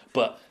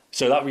 But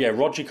so that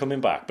Rodri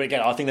coming back. But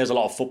again, I think there's a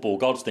lot of football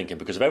gods thinking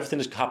because of everything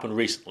that's happened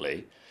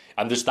recently,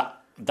 and there's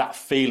that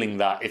feeling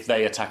that if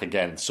they attack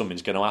again,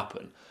 something's going to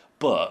happen.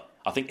 But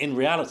I think in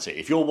reality,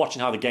 if you're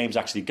watching how the game's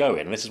actually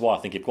going, and this is why I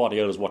think if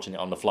Guardiola's watching it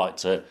on the flight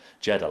to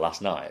Jeddah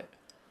last night,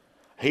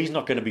 he's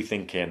not going to be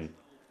thinking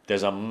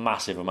there's a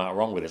massive amount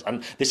wrong with this.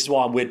 And this is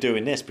why we're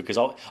doing this, because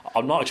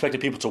I'm not expecting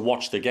people to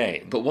watch the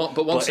game. But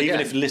once again,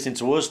 even if listening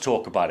to us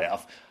talk about it,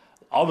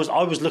 I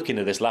was looking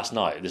at this last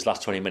night, this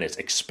last 20 minutes,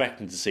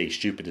 expecting to see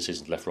stupid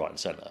decisions left, right and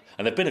centre.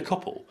 And there have been a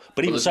couple.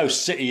 But even so,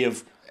 City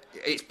have...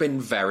 It's been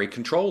very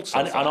controlled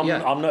so far. And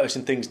I'm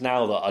noticing things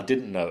now that I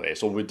didn't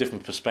notice, or with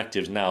different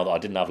perspectives now that I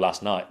didn't have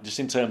last night, just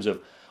in terms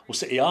of, well,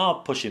 City are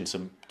pushing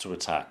to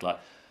attack.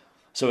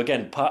 So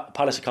again,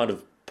 Palace are kind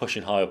of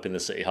pushing high up in the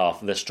City half,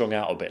 and they're strung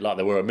out a bit like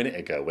they were a minute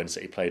ago when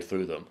City played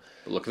through them.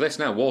 But look at this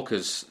now.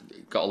 Walker's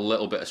got a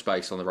little bit of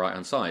space on the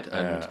right-hand side,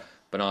 and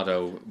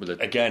Bernardo with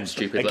a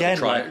stupid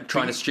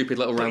trying a stupid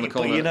little round the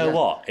corner. But you know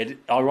what?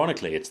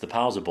 Ironically, it's the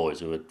Pauser boys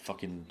who are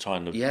fucking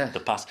trying to the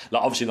pass.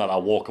 Like obviously not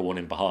that Walker one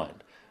in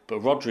behind,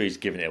 but Rodri's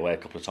giving it away a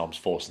couple of times,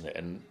 forcing it,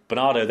 and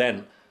Bernardo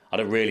then I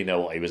don't really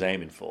know what he was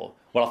aiming for.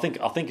 Well, I think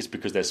it's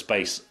because there's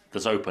space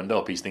that's opened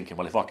up. He's thinking,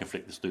 well, if I can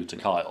flick this through to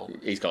Kyle,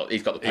 he's got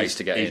the pace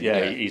to get in.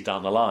 Yeah, he's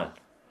down the line.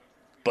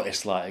 But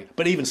it's like,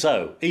 but even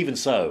so,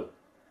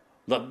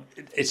 like,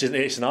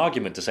 it's an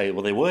argument to say,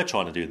 well, they were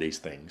trying to do these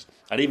things,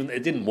 and even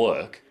it didn't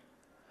work,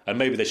 and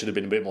maybe they should have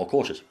been a bit more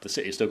cautious. The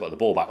City still got the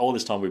ball back. All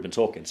this time we've been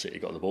talking, City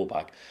got the ball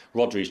back.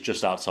 Rodri's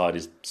just outside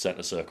his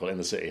centre circle in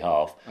the City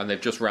half, and they've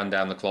just ran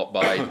down the clock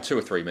by 2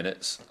 or 3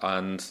 minutes,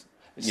 and.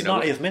 It's the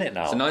 90th minute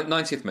now. It's the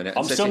 90th minute.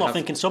 I'm still not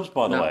thinking subs,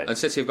 by the way. And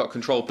City have got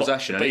controlled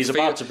possession. But he's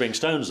about to bring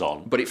Stones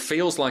on. But it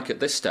feels like at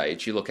this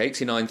stage, you look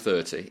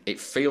 89-30, it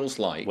feels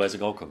like... Where's the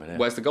goal coming in?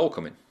 Where's the goal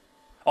coming?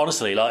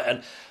 Honestly, like,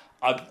 and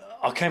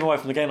I came away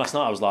from the game last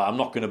night, I was like, I'm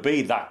not going to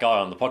be that guy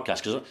on the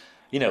podcast, because,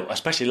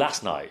 especially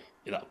last night,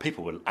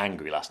 people were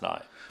angry last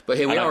night. But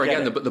here we are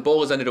again, but the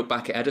ball has ended up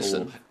back at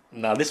Ederson. Ooh.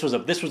 Now this was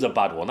a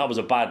bad one. That was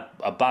a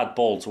bad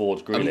ball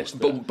towards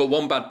Grealish. But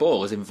one bad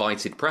ball has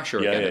invited pressure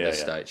again at this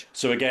stage.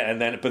 So again,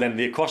 but then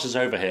the crosses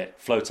overhit,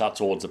 float out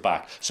towards the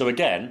back. So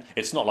again,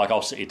 it's not like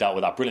City dealt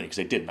with that brilliantly, because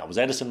they didn't. That was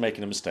Ederson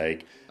making a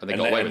mistake, and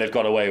they've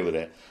got away with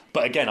it.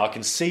 But again, I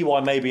can see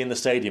why maybe in the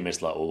stadium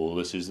it's like, oh,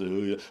 this is.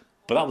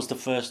 But that was the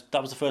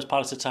first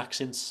Palace attack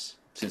since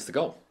the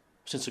goal.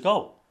 Since the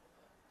goal,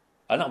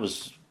 and that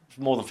was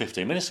more than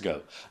 15 minutes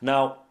ago.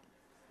 Now.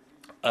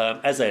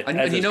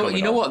 And you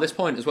know what? At this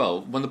point as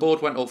well, when the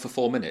board went up for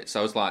 4 minutes,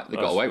 I was like, they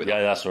got away with it.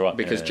 Yeah, that's all right.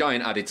 Because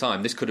giant added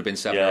time. This could have been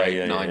 7 or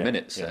 8, 9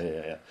 minutes.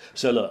 Yeah.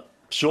 So look,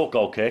 short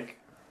goal kick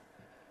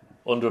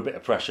under a bit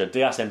of pressure.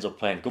 Diaz ends up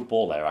playing good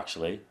ball there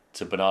actually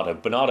to Bernardo.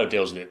 Bernardo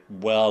deals with it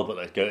well,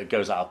 but it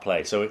goes out of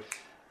play. So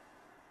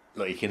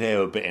look, you can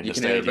hear a bit in the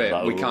stadium. Hear a bit.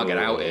 Like, we can't get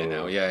out here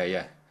now.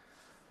 Yeah.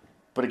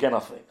 But again, I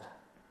think.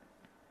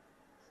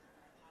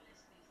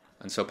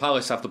 And so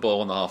Palace have the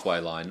ball on the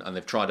halfway line, and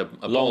they've tried a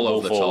ball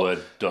over the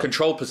forward, top.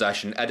 Controlled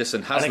possession.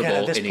 Ederson has the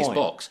ball in his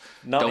box.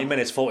 90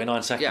 minutes,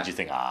 49 seconds. You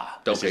think,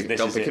 don't pick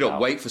it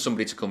up. Wait for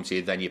somebody to come to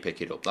you, then you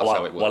pick it up. That's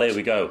how it works. Well, here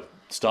we go.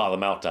 Start of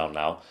the meltdown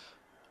now.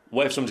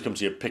 Wait for somebody to come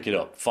to you, pick it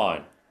up.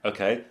 Fine.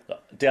 Okay.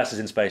 Diaz is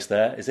in space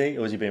there, is he?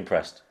 Or is he being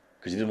pressed?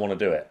 Because he didn't want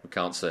to do it. We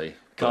can't see.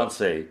 Can't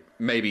see.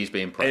 Maybe he's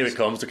being pressed. Here it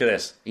comes. Look at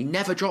this. He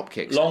never drop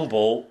kicks. Long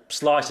ball,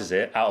 slices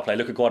it, out of play.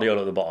 Look at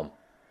Guardiola at the bottom.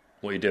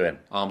 What are you doing?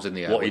 Arms in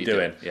the air. What are you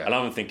doing? Yeah. And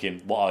I'm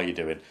thinking, what are you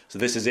doing? So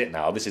this is it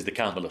now. This is the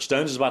counter. Look,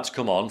 Stones is about to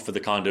come on for the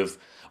kind of,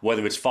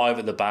 whether it's 5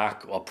 at the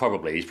back, or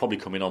he's probably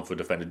coming on for a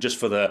defender, just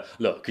for the,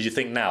 look, because you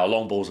think now,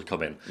 long balls are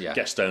coming. Yeah.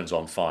 Get Stones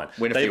on, fine.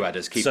 Win a few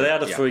headers, keep So they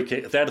had a free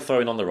kick, they had a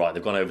throw in on the right,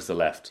 they've gone over to the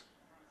left.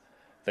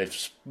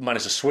 They've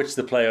managed to switch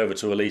the play over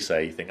to Elise.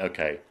 You think,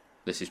 okay.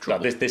 This is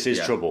trouble. This is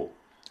trouble.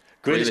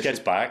 Grealish gets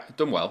back.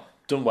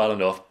 Done well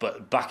enough,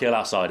 but back heel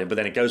outside him, but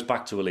then it goes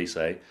back to Elise.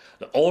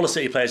 Look, all the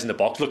City players in the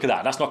box, look at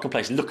that. That's not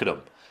complacent. Look at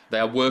them. They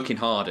are working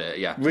harder,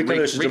 yeah.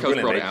 Rico's brought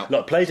it out.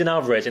 Look, plays in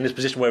Alvarez in this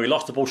position where he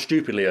lost the ball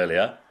stupidly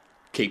earlier.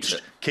 Keeps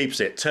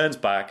it. Turns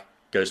back,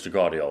 goes to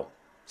Guardiola.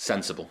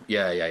 Sensible.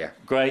 Yeah.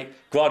 Great.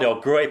 Guardiola,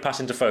 great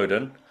pass into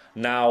Foden.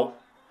 Now,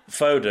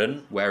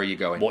 Foden... Where are you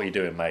going? What are you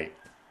doing, mate?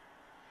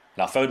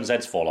 Now, Foden's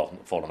head's fallen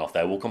off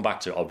there. We'll come back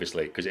to it,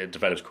 obviously, because it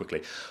develops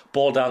quickly.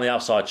 Ball down the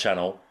outside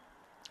channel.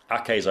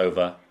 Ake's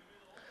over.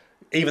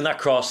 Even that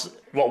cross...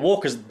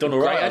 Walker's done all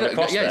right on the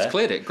cross there. He's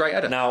cleared it. Great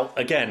header. Now,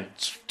 again,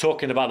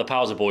 talking about the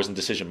Pauser boys and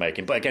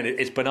decision-making, but again,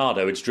 it's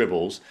Bernardo, it's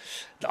dribbles.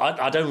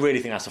 I don't really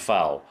think that's a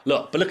foul.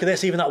 But look at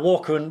this, even that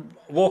Walker and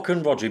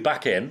Rodri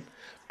back in,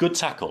 good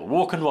tackle.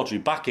 Walker and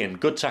Rodri back in,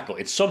 good tackle.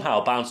 It's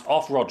somehow bounced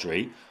off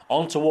Rodri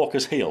onto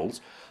Walker's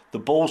heels. The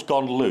ball's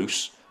gone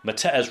loose.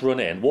 Mateta's run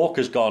in.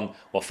 Walker's gone,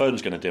 well,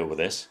 Foden's going to deal with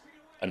this.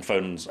 And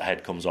Foden's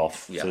head comes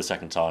off for the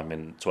second time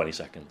in 20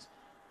 seconds.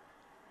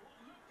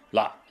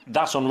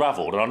 That's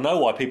unravelled, and I know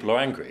why people are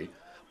angry,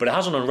 but it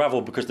hasn't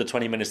unravelled because the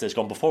 20 minutes that's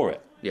gone before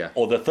it. Yeah.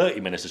 Or the 30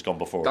 minutes that's gone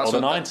before it, or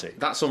the 90.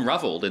 That's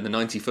unravelled in the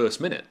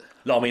 91st minute.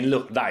 No, I mean,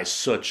 look, that is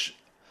such...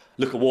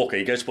 Look at Walker,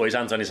 he goes to put his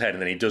hands on his head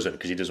and then he doesn't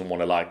because he doesn't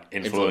want to,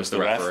 influence the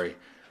referee. Ref.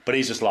 But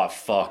he's just like,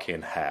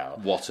 fucking hell.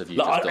 What have you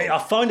just done? I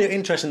find it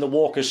interesting that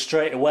Walker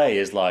straight away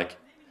is like...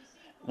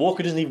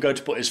 Walker doesn't even go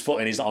to put his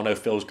foot in, he's like, oh no,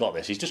 Phil's got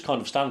this. He's just kind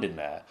of standing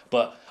there.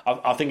 But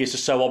I think it's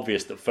just so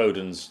obvious that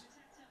Foden's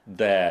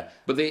there.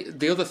 But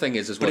the other thing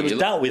is as well... But it was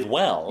dealt with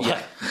well.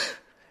 Yeah.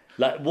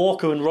 Like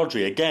Walker and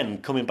Rodri, again,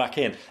 coming back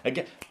in.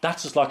 Again,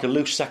 that's just like a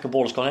loose second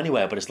ball that's gone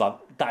anywhere, but it's like,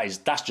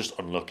 that's just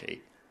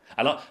unlucky.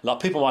 And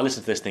people might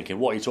listen to this thinking,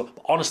 what are you talking...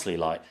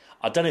 Honestly, I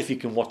don't know if you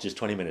can watch this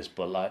 20 minutes,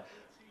 but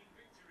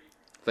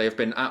they have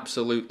been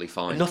absolutely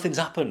fine. Nothing's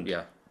happened.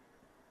 Yeah.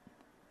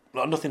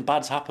 Nothing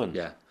bad's happened.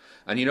 Yeah.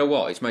 And you know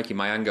what? It's making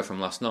my anger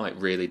from last night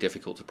really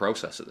difficult to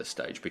process at this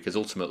stage because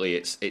ultimately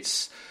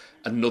it's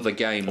another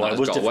game that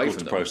has got away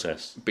from them.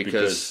 Process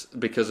because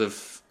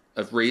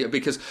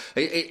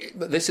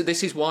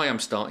this is why I'm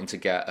starting to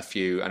get a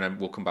few, and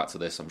we'll come back to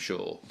this, I'm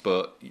sure.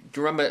 But do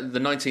you remember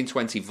the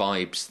 1920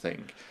 vibes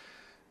thing?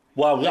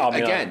 Well, I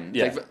mean,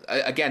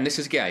 again, this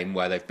is a game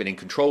where they've been in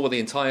control of the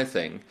entire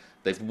thing.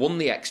 They've won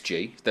the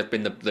XG. They've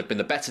been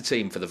the better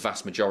team for the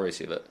vast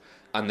majority of it,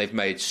 and they've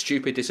made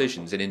stupid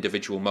decisions in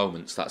individual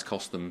moments that's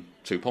cost them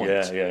 2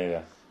 points.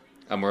 Yeah.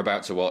 And we're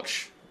about to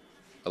watch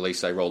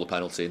Elise roll the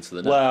penalty into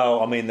the net.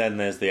 Well, I mean, then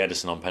there's the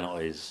Edison on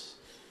penalties.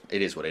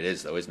 It is what it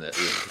is, though, isn't it?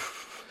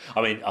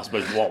 I mean, I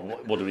suppose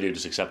what do we do?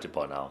 Just accept it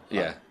by now?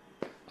 Yeah.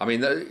 I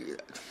mean,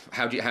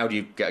 how do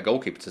you get a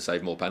goalkeeper to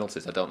save more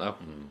penalties? I don't know.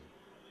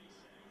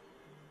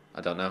 I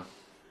don't know.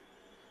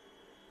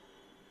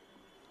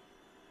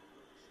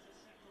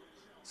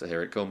 So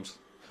here it comes.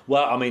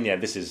 Well, I mean,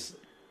 this is.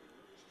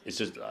 It's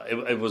just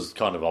it was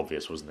kind of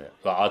obvious, wasn't it?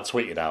 Like, I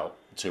tweeted out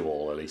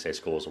 2-2, Elise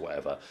scores or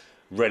whatever,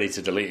 ready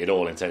to delete it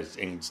all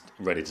and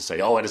ready to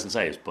say, "Oh, Edison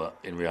saves," but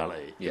in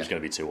reality, it was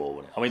going to be 2-2,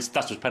 wasn't it? I mean,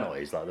 that's just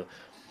penalties. Like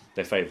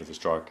they favour the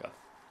striker.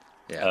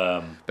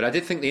 Yeah. But I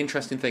did think the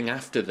interesting thing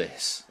after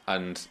this,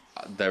 and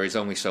there is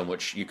only so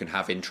much you can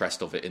have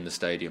interest of it in the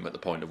stadium at the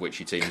point at which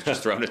your team has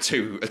just thrown a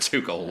two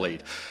goal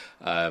lead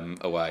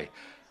away,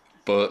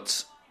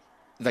 but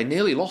they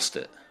nearly lost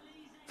it.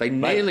 They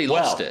nearly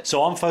lost it.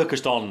 So I'm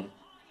focused on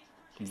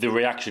the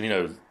reaction,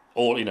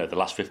 the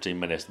last 15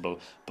 minutes.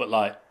 But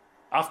like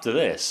after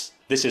this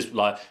is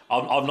like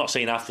I've not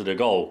seen after the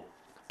goal,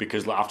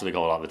 because like, after the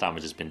goal, like the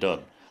damage has been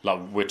done. Like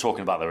we're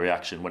talking about the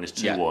reaction when it's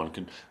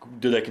 2-1.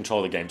 Do they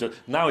control the game?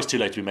 Now it's too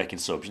late to be making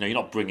subs. You're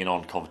not bringing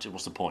on Kovacic.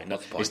 What's the point? No,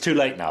 it's too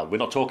late now. We're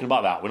not talking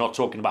about that. We're not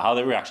talking about how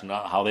they react,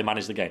 how they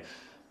manage the game.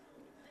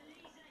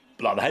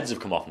 But like the heads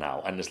have come off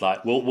now, and it's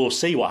like we'll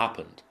see what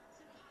happened.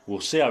 We'll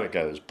see how it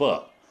goes.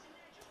 But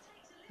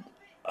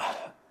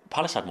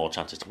Palace had more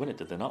chances to win it,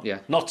 did they not? Yeah.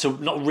 Not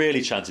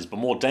really chances, but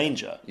more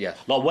danger. Yeah.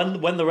 Like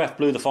when the ref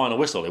blew the final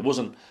whistle, it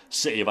wasn't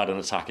City have had an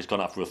attack, it's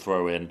gone out for a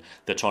throw in,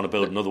 they're trying to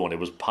build another one. It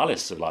was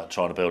Palace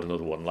trying to build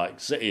another one. Like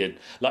City had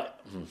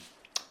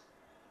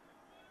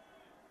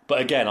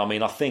But again, I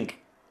mean, I think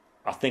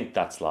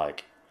that's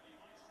like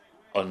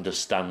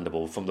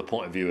understandable from the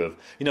point of view of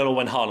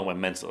when Haaland went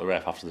mental at the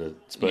ref after the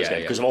Spurs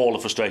game because of all the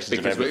frustrations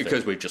of everything.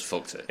 Because we've just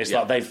fucked it. It's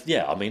like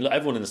I mean, look,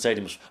 everyone in the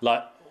stadium was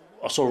like.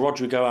 I saw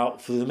Rodri go out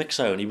for the mix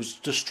zone. He was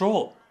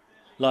distraught.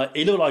 Like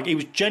he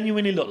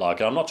genuinely looked like,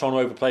 and I'm not trying to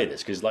overplay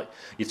this because like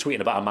you're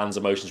tweeting about a man's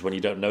emotions when you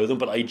don't know them,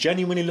 but he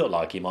genuinely looked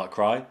like he might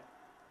cry.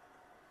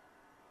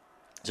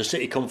 So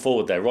City come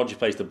forward there. Rodri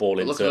plays the ball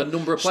into. Look at the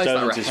number of players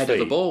that are ahead of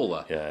the ball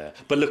there. Yeah,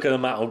 but look at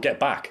them out and get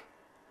back.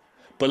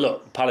 But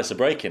look, Palace are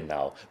breaking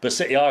now. But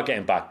City are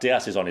getting back.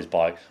 Diaz is on his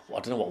bike. Well,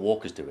 I don't know what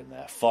Walker's doing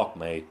there. Fuck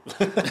me.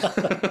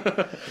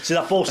 See,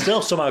 that ball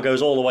still somehow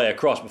goes all the way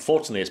across, but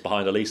fortunately it's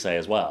behind Elise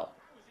as well.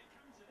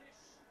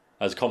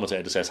 As a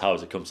commentator says, how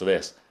has it come to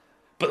this?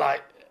 But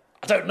like,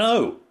 I don't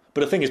know.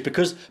 But the thing is,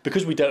 because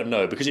we don't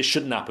know, because it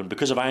shouldn't happen,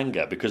 because of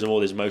anger, because of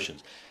all these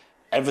emotions,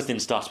 everything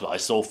starts with, I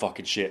saw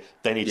fucking shit,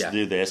 they need to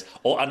do this.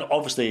 And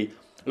obviously,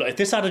 look, if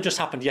this had just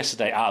happened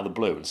yesterday out of the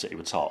blue and City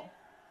were top,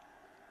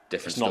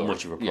 different it's story. not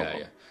much of a problem.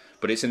 Yeah.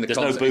 But it's in the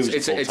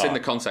it's in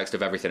the context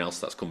of everything else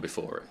that's come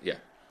before it, yeah.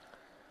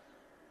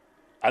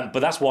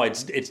 But that's why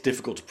it's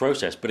difficult to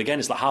process. But again,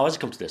 it's like, how has it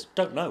come to this?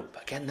 Don't know.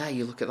 But again, there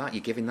you look at that.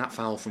 You're giving that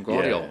foul from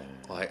Guardiola.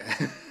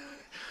 Yeah.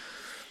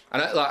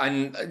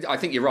 And I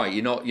think you're right.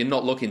 You're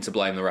not looking to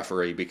blame the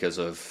referee because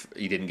of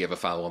he didn't give a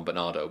foul on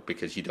Bernardo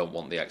because you don't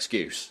want the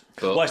excuse.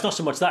 But well, it's not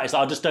so much that.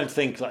 I just don't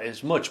think like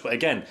it's much. But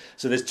again,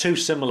 so there's two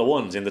similar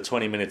ones in the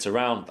 20 minutes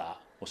around that.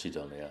 What's he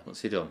done here?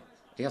 What's he done?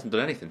 He hasn't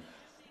done anything.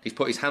 He's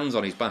put his hands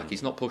on his back.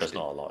 He's not pushed. There's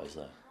not a lot, is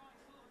there?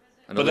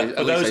 But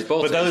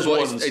those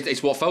ones,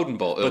 it's what Foden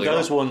bought earlier. But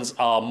those ones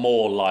are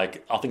more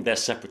like, I think they're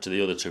separate to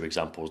the other two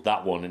examples.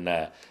 That one in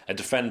there, a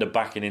defender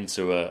backing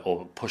into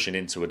or pushing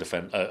into an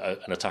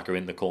attacker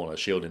in the corner,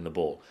 shielding the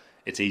ball.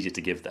 It's easy to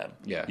give them.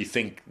 Yeah. You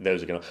think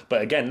those are going to...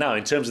 But again, now,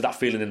 in terms of that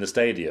feeling in the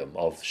stadium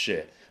of,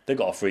 shit, they've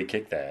got a free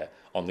kick there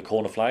on the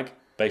corner flag,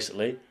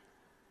 basically.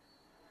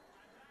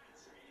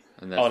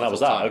 And that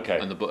was that, okay.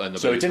 And the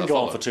so it didn't go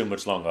on for too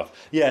much longer.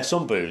 Yeah,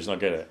 some boos, and I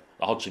get it.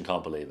 Hodgson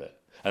can't believe it.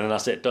 And then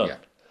that's it, done. Yeah.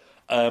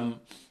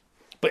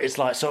 But it's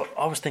like, so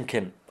I was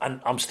thinking, and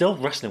I'm still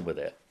wrestling with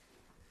it.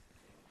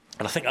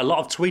 And I think a lot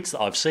of tweets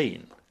that I've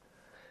seen,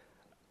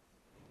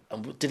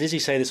 and did Izzy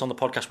say this on the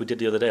podcast we did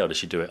the other day, or did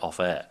she do it off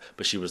air?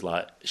 But she was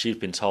like, she's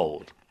been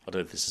told, I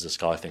don't know if this is a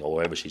Sky thing or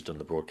wherever she's done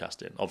the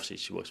broadcasting. Obviously,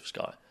 she works for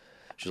Sky.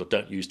 She's like,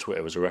 don't use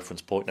Twitter as a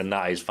reference point, and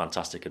that is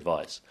fantastic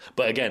advice.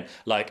 But again,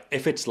 like,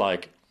 if it's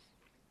like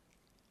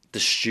the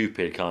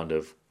stupid kind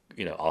of,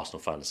 Arsenal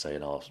fans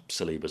saying, oh,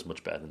 Saliba's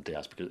much better than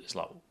Diaz, because it's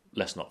like,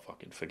 let's not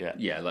fucking forget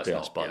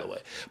Diaz, by the way.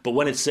 But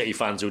when it's City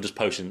fans who are just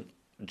posting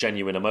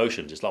genuine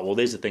emotions, it's like, well,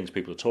 these are things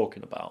people are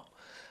talking about.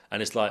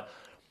 And it's like,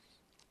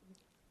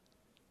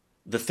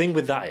 the thing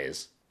with that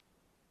is,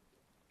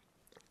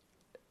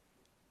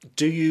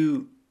 do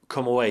you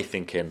come away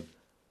thinking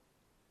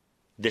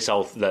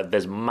that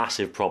there's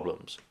massive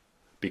problems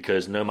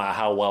because no matter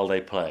how well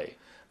they play,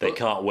 they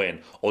can't win?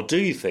 Or do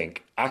you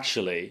think,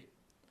 actually,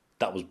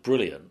 that was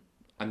brilliant,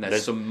 and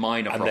there's some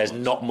minor problems, and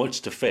there's not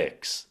much to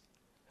fix,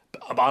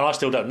 And I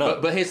still don't know.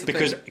 But here's the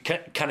because thing.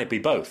 Can it be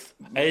both?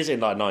 It is in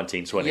like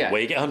 1920, Yeah. where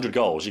you get 100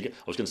 goals. I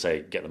was going to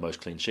say get the most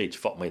clean sheets.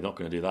 Fuck me, not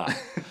going to do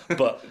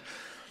that.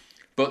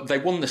 But they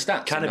won the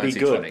stats. Can in it be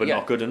 1920? good, but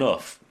not good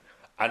enough?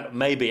 And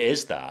maybe it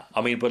is that.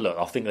 I mean, but look,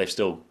 I think there's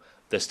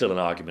still an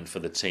argument for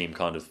the team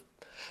kind of.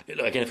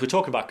 Again, if we're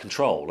talking about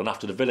control, and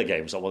after the Villa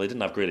game, it's like, well, they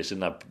didn't have Grealish,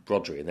 didn't have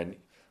Rodri, and then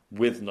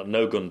with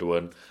no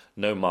Gundogan,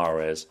 no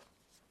Mahrez,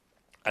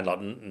 and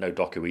like no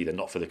Doku either,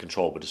 not for the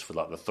control, but just for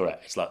like the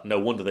threat. It's like no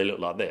wonder they look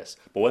like this.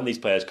 But when these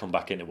players come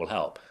back in, it will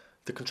help.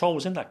 The control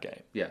was in that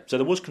game, yeah. So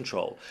there was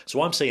control.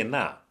 So I'm seeing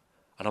that,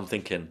 and I'm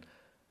thinking,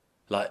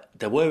 like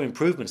there were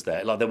improvements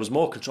there. Like there was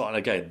more control, and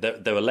again,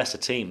 they were less a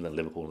team than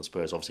Liverpool and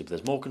Spurs, obviously. But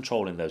there's more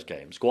control in those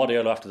games.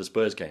 Guardiola after the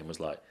Spurs game was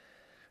like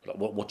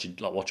what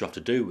you have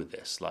to do with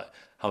this? Like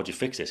how do you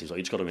fix this? He's like,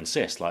 you just got to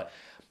insist, like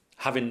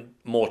having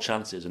more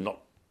chances and not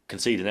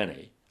conceding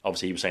any.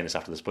 Obviously, he was saying this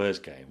after the Spurs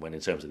game, when in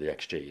terms of the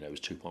XG, it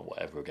was 2 point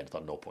whatever against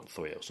like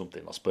 0.3 or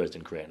something. Like Spurs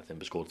didn't create anything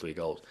but scored 3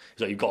 goals.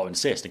 He's like, you've got to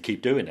insist and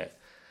keep doing it.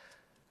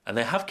 And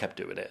they have kept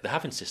doing it. They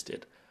have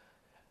insisted.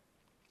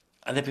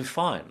 And they've been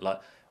fine.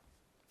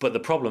 But the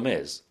problem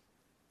is,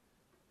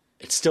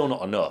 it's still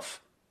not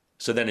enough.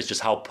 So then it's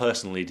just how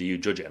personally do you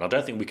judge it? And I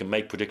don't think we can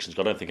make predictions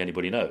because I don't think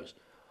anybody knows.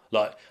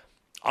 Like,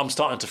 I'm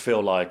starting to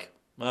feel like,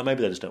 well,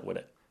 maybe they just don't win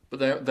it.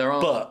 But there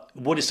are. But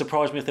would it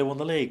surprise me if they won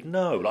the league?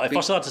 No. Like if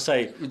I started to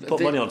say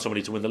put money on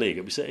somebody to win the league,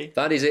 it'd be City.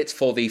 That is it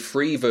for the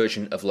free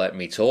version of Let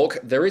Me Talk.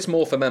 There is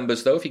more for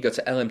members though. If you go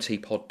to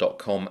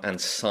lmtpod.com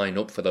and sign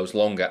up for those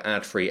longer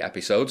ad-free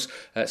episodes.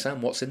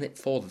 Sam, what's in it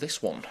for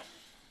this one?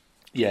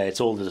 Yeah, it's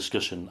all the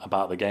discussion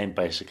about the game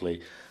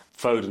basically.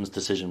 Foden's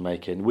decision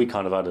making. We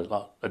kind of had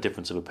a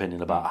difference of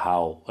opinion about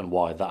how and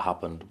why that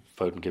happened.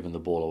 Foden giving the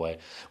ball away.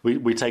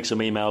 We take some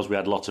emails. We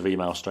had lots of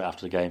emails straight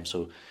after the game,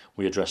 so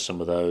we addressed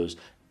some of those.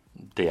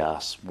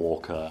 Diaz,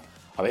 Walker,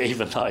 I mean,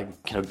 even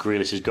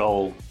Grealish's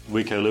goal,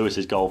 Rico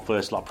Lewis's goal,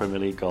 first Premier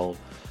League goal,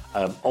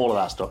 all of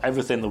that stuff,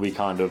 everything that we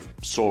kind of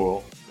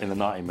saw in the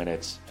 90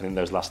 minutes and in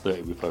those last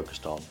 30 we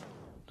focused on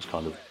was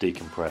kind of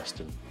decompressed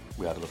and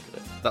we had a look at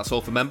it. That's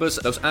all for members.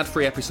 Those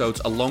ad-free episodes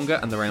are longer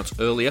and they're out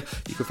earlier.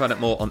 You can find out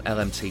more on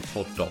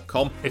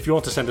lmtpod.com. If you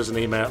want to send us an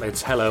email,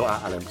 it's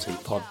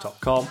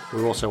hello@lmtpod.com.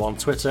 We're also on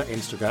Twitter,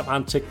 Instagram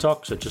and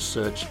TikTok, so just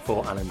search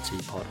for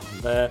LMT Pod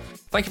on there.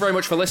 Thank you very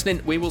much for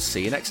listening. We will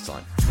see you next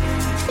time.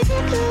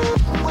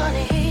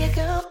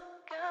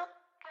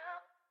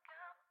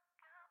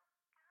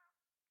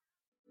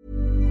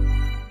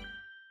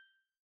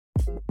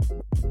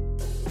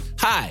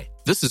 Hi,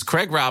 this is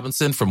Craig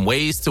Robinson from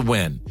Ways to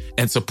Win,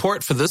 and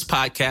support for this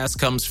podcast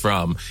comes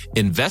from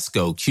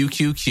Invesco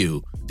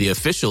QQQ, the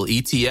official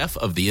ETF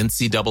of the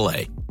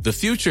NCAA. The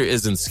future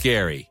isn't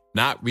scary.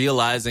 Not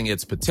realizing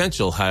its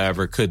potential,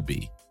 however, could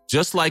be.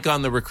 Just like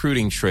on the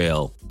recruiting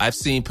trail, I've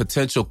seen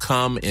potential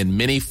come in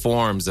many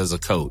forms as a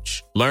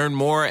coach. Learn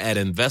more at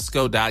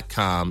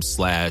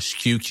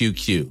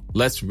Invesco.com/QQQ.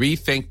 Let's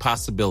rethink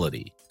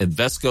possibility.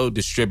 Invesco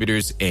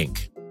Distributors,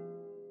 Inc.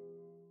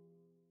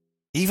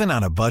 Even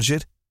on a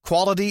budget,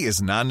 quality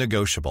is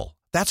non-negotiable.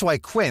 That's why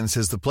Quince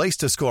is the place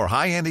to score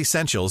high-end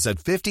essentials at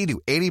 50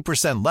 to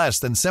 80% less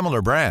than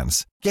similar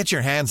brands. Get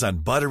your hands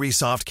on buttery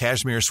soft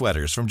cashmere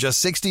sweaters from just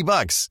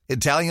 $60,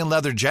 Italian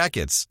leather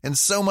jackets, and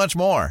so much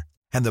more.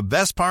 And the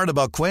best part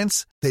about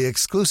Quince, they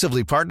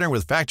exclusively partner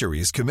with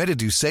factories committed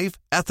to safe,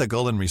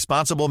 ethical, and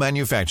responsible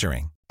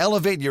manufacturing.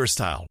 Elevate your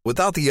style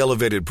without the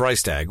elevated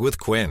price tag with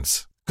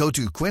Quince. Go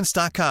to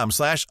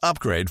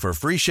quince.com/upgrade for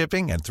free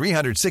shipping and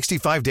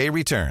 365-day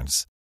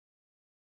returns.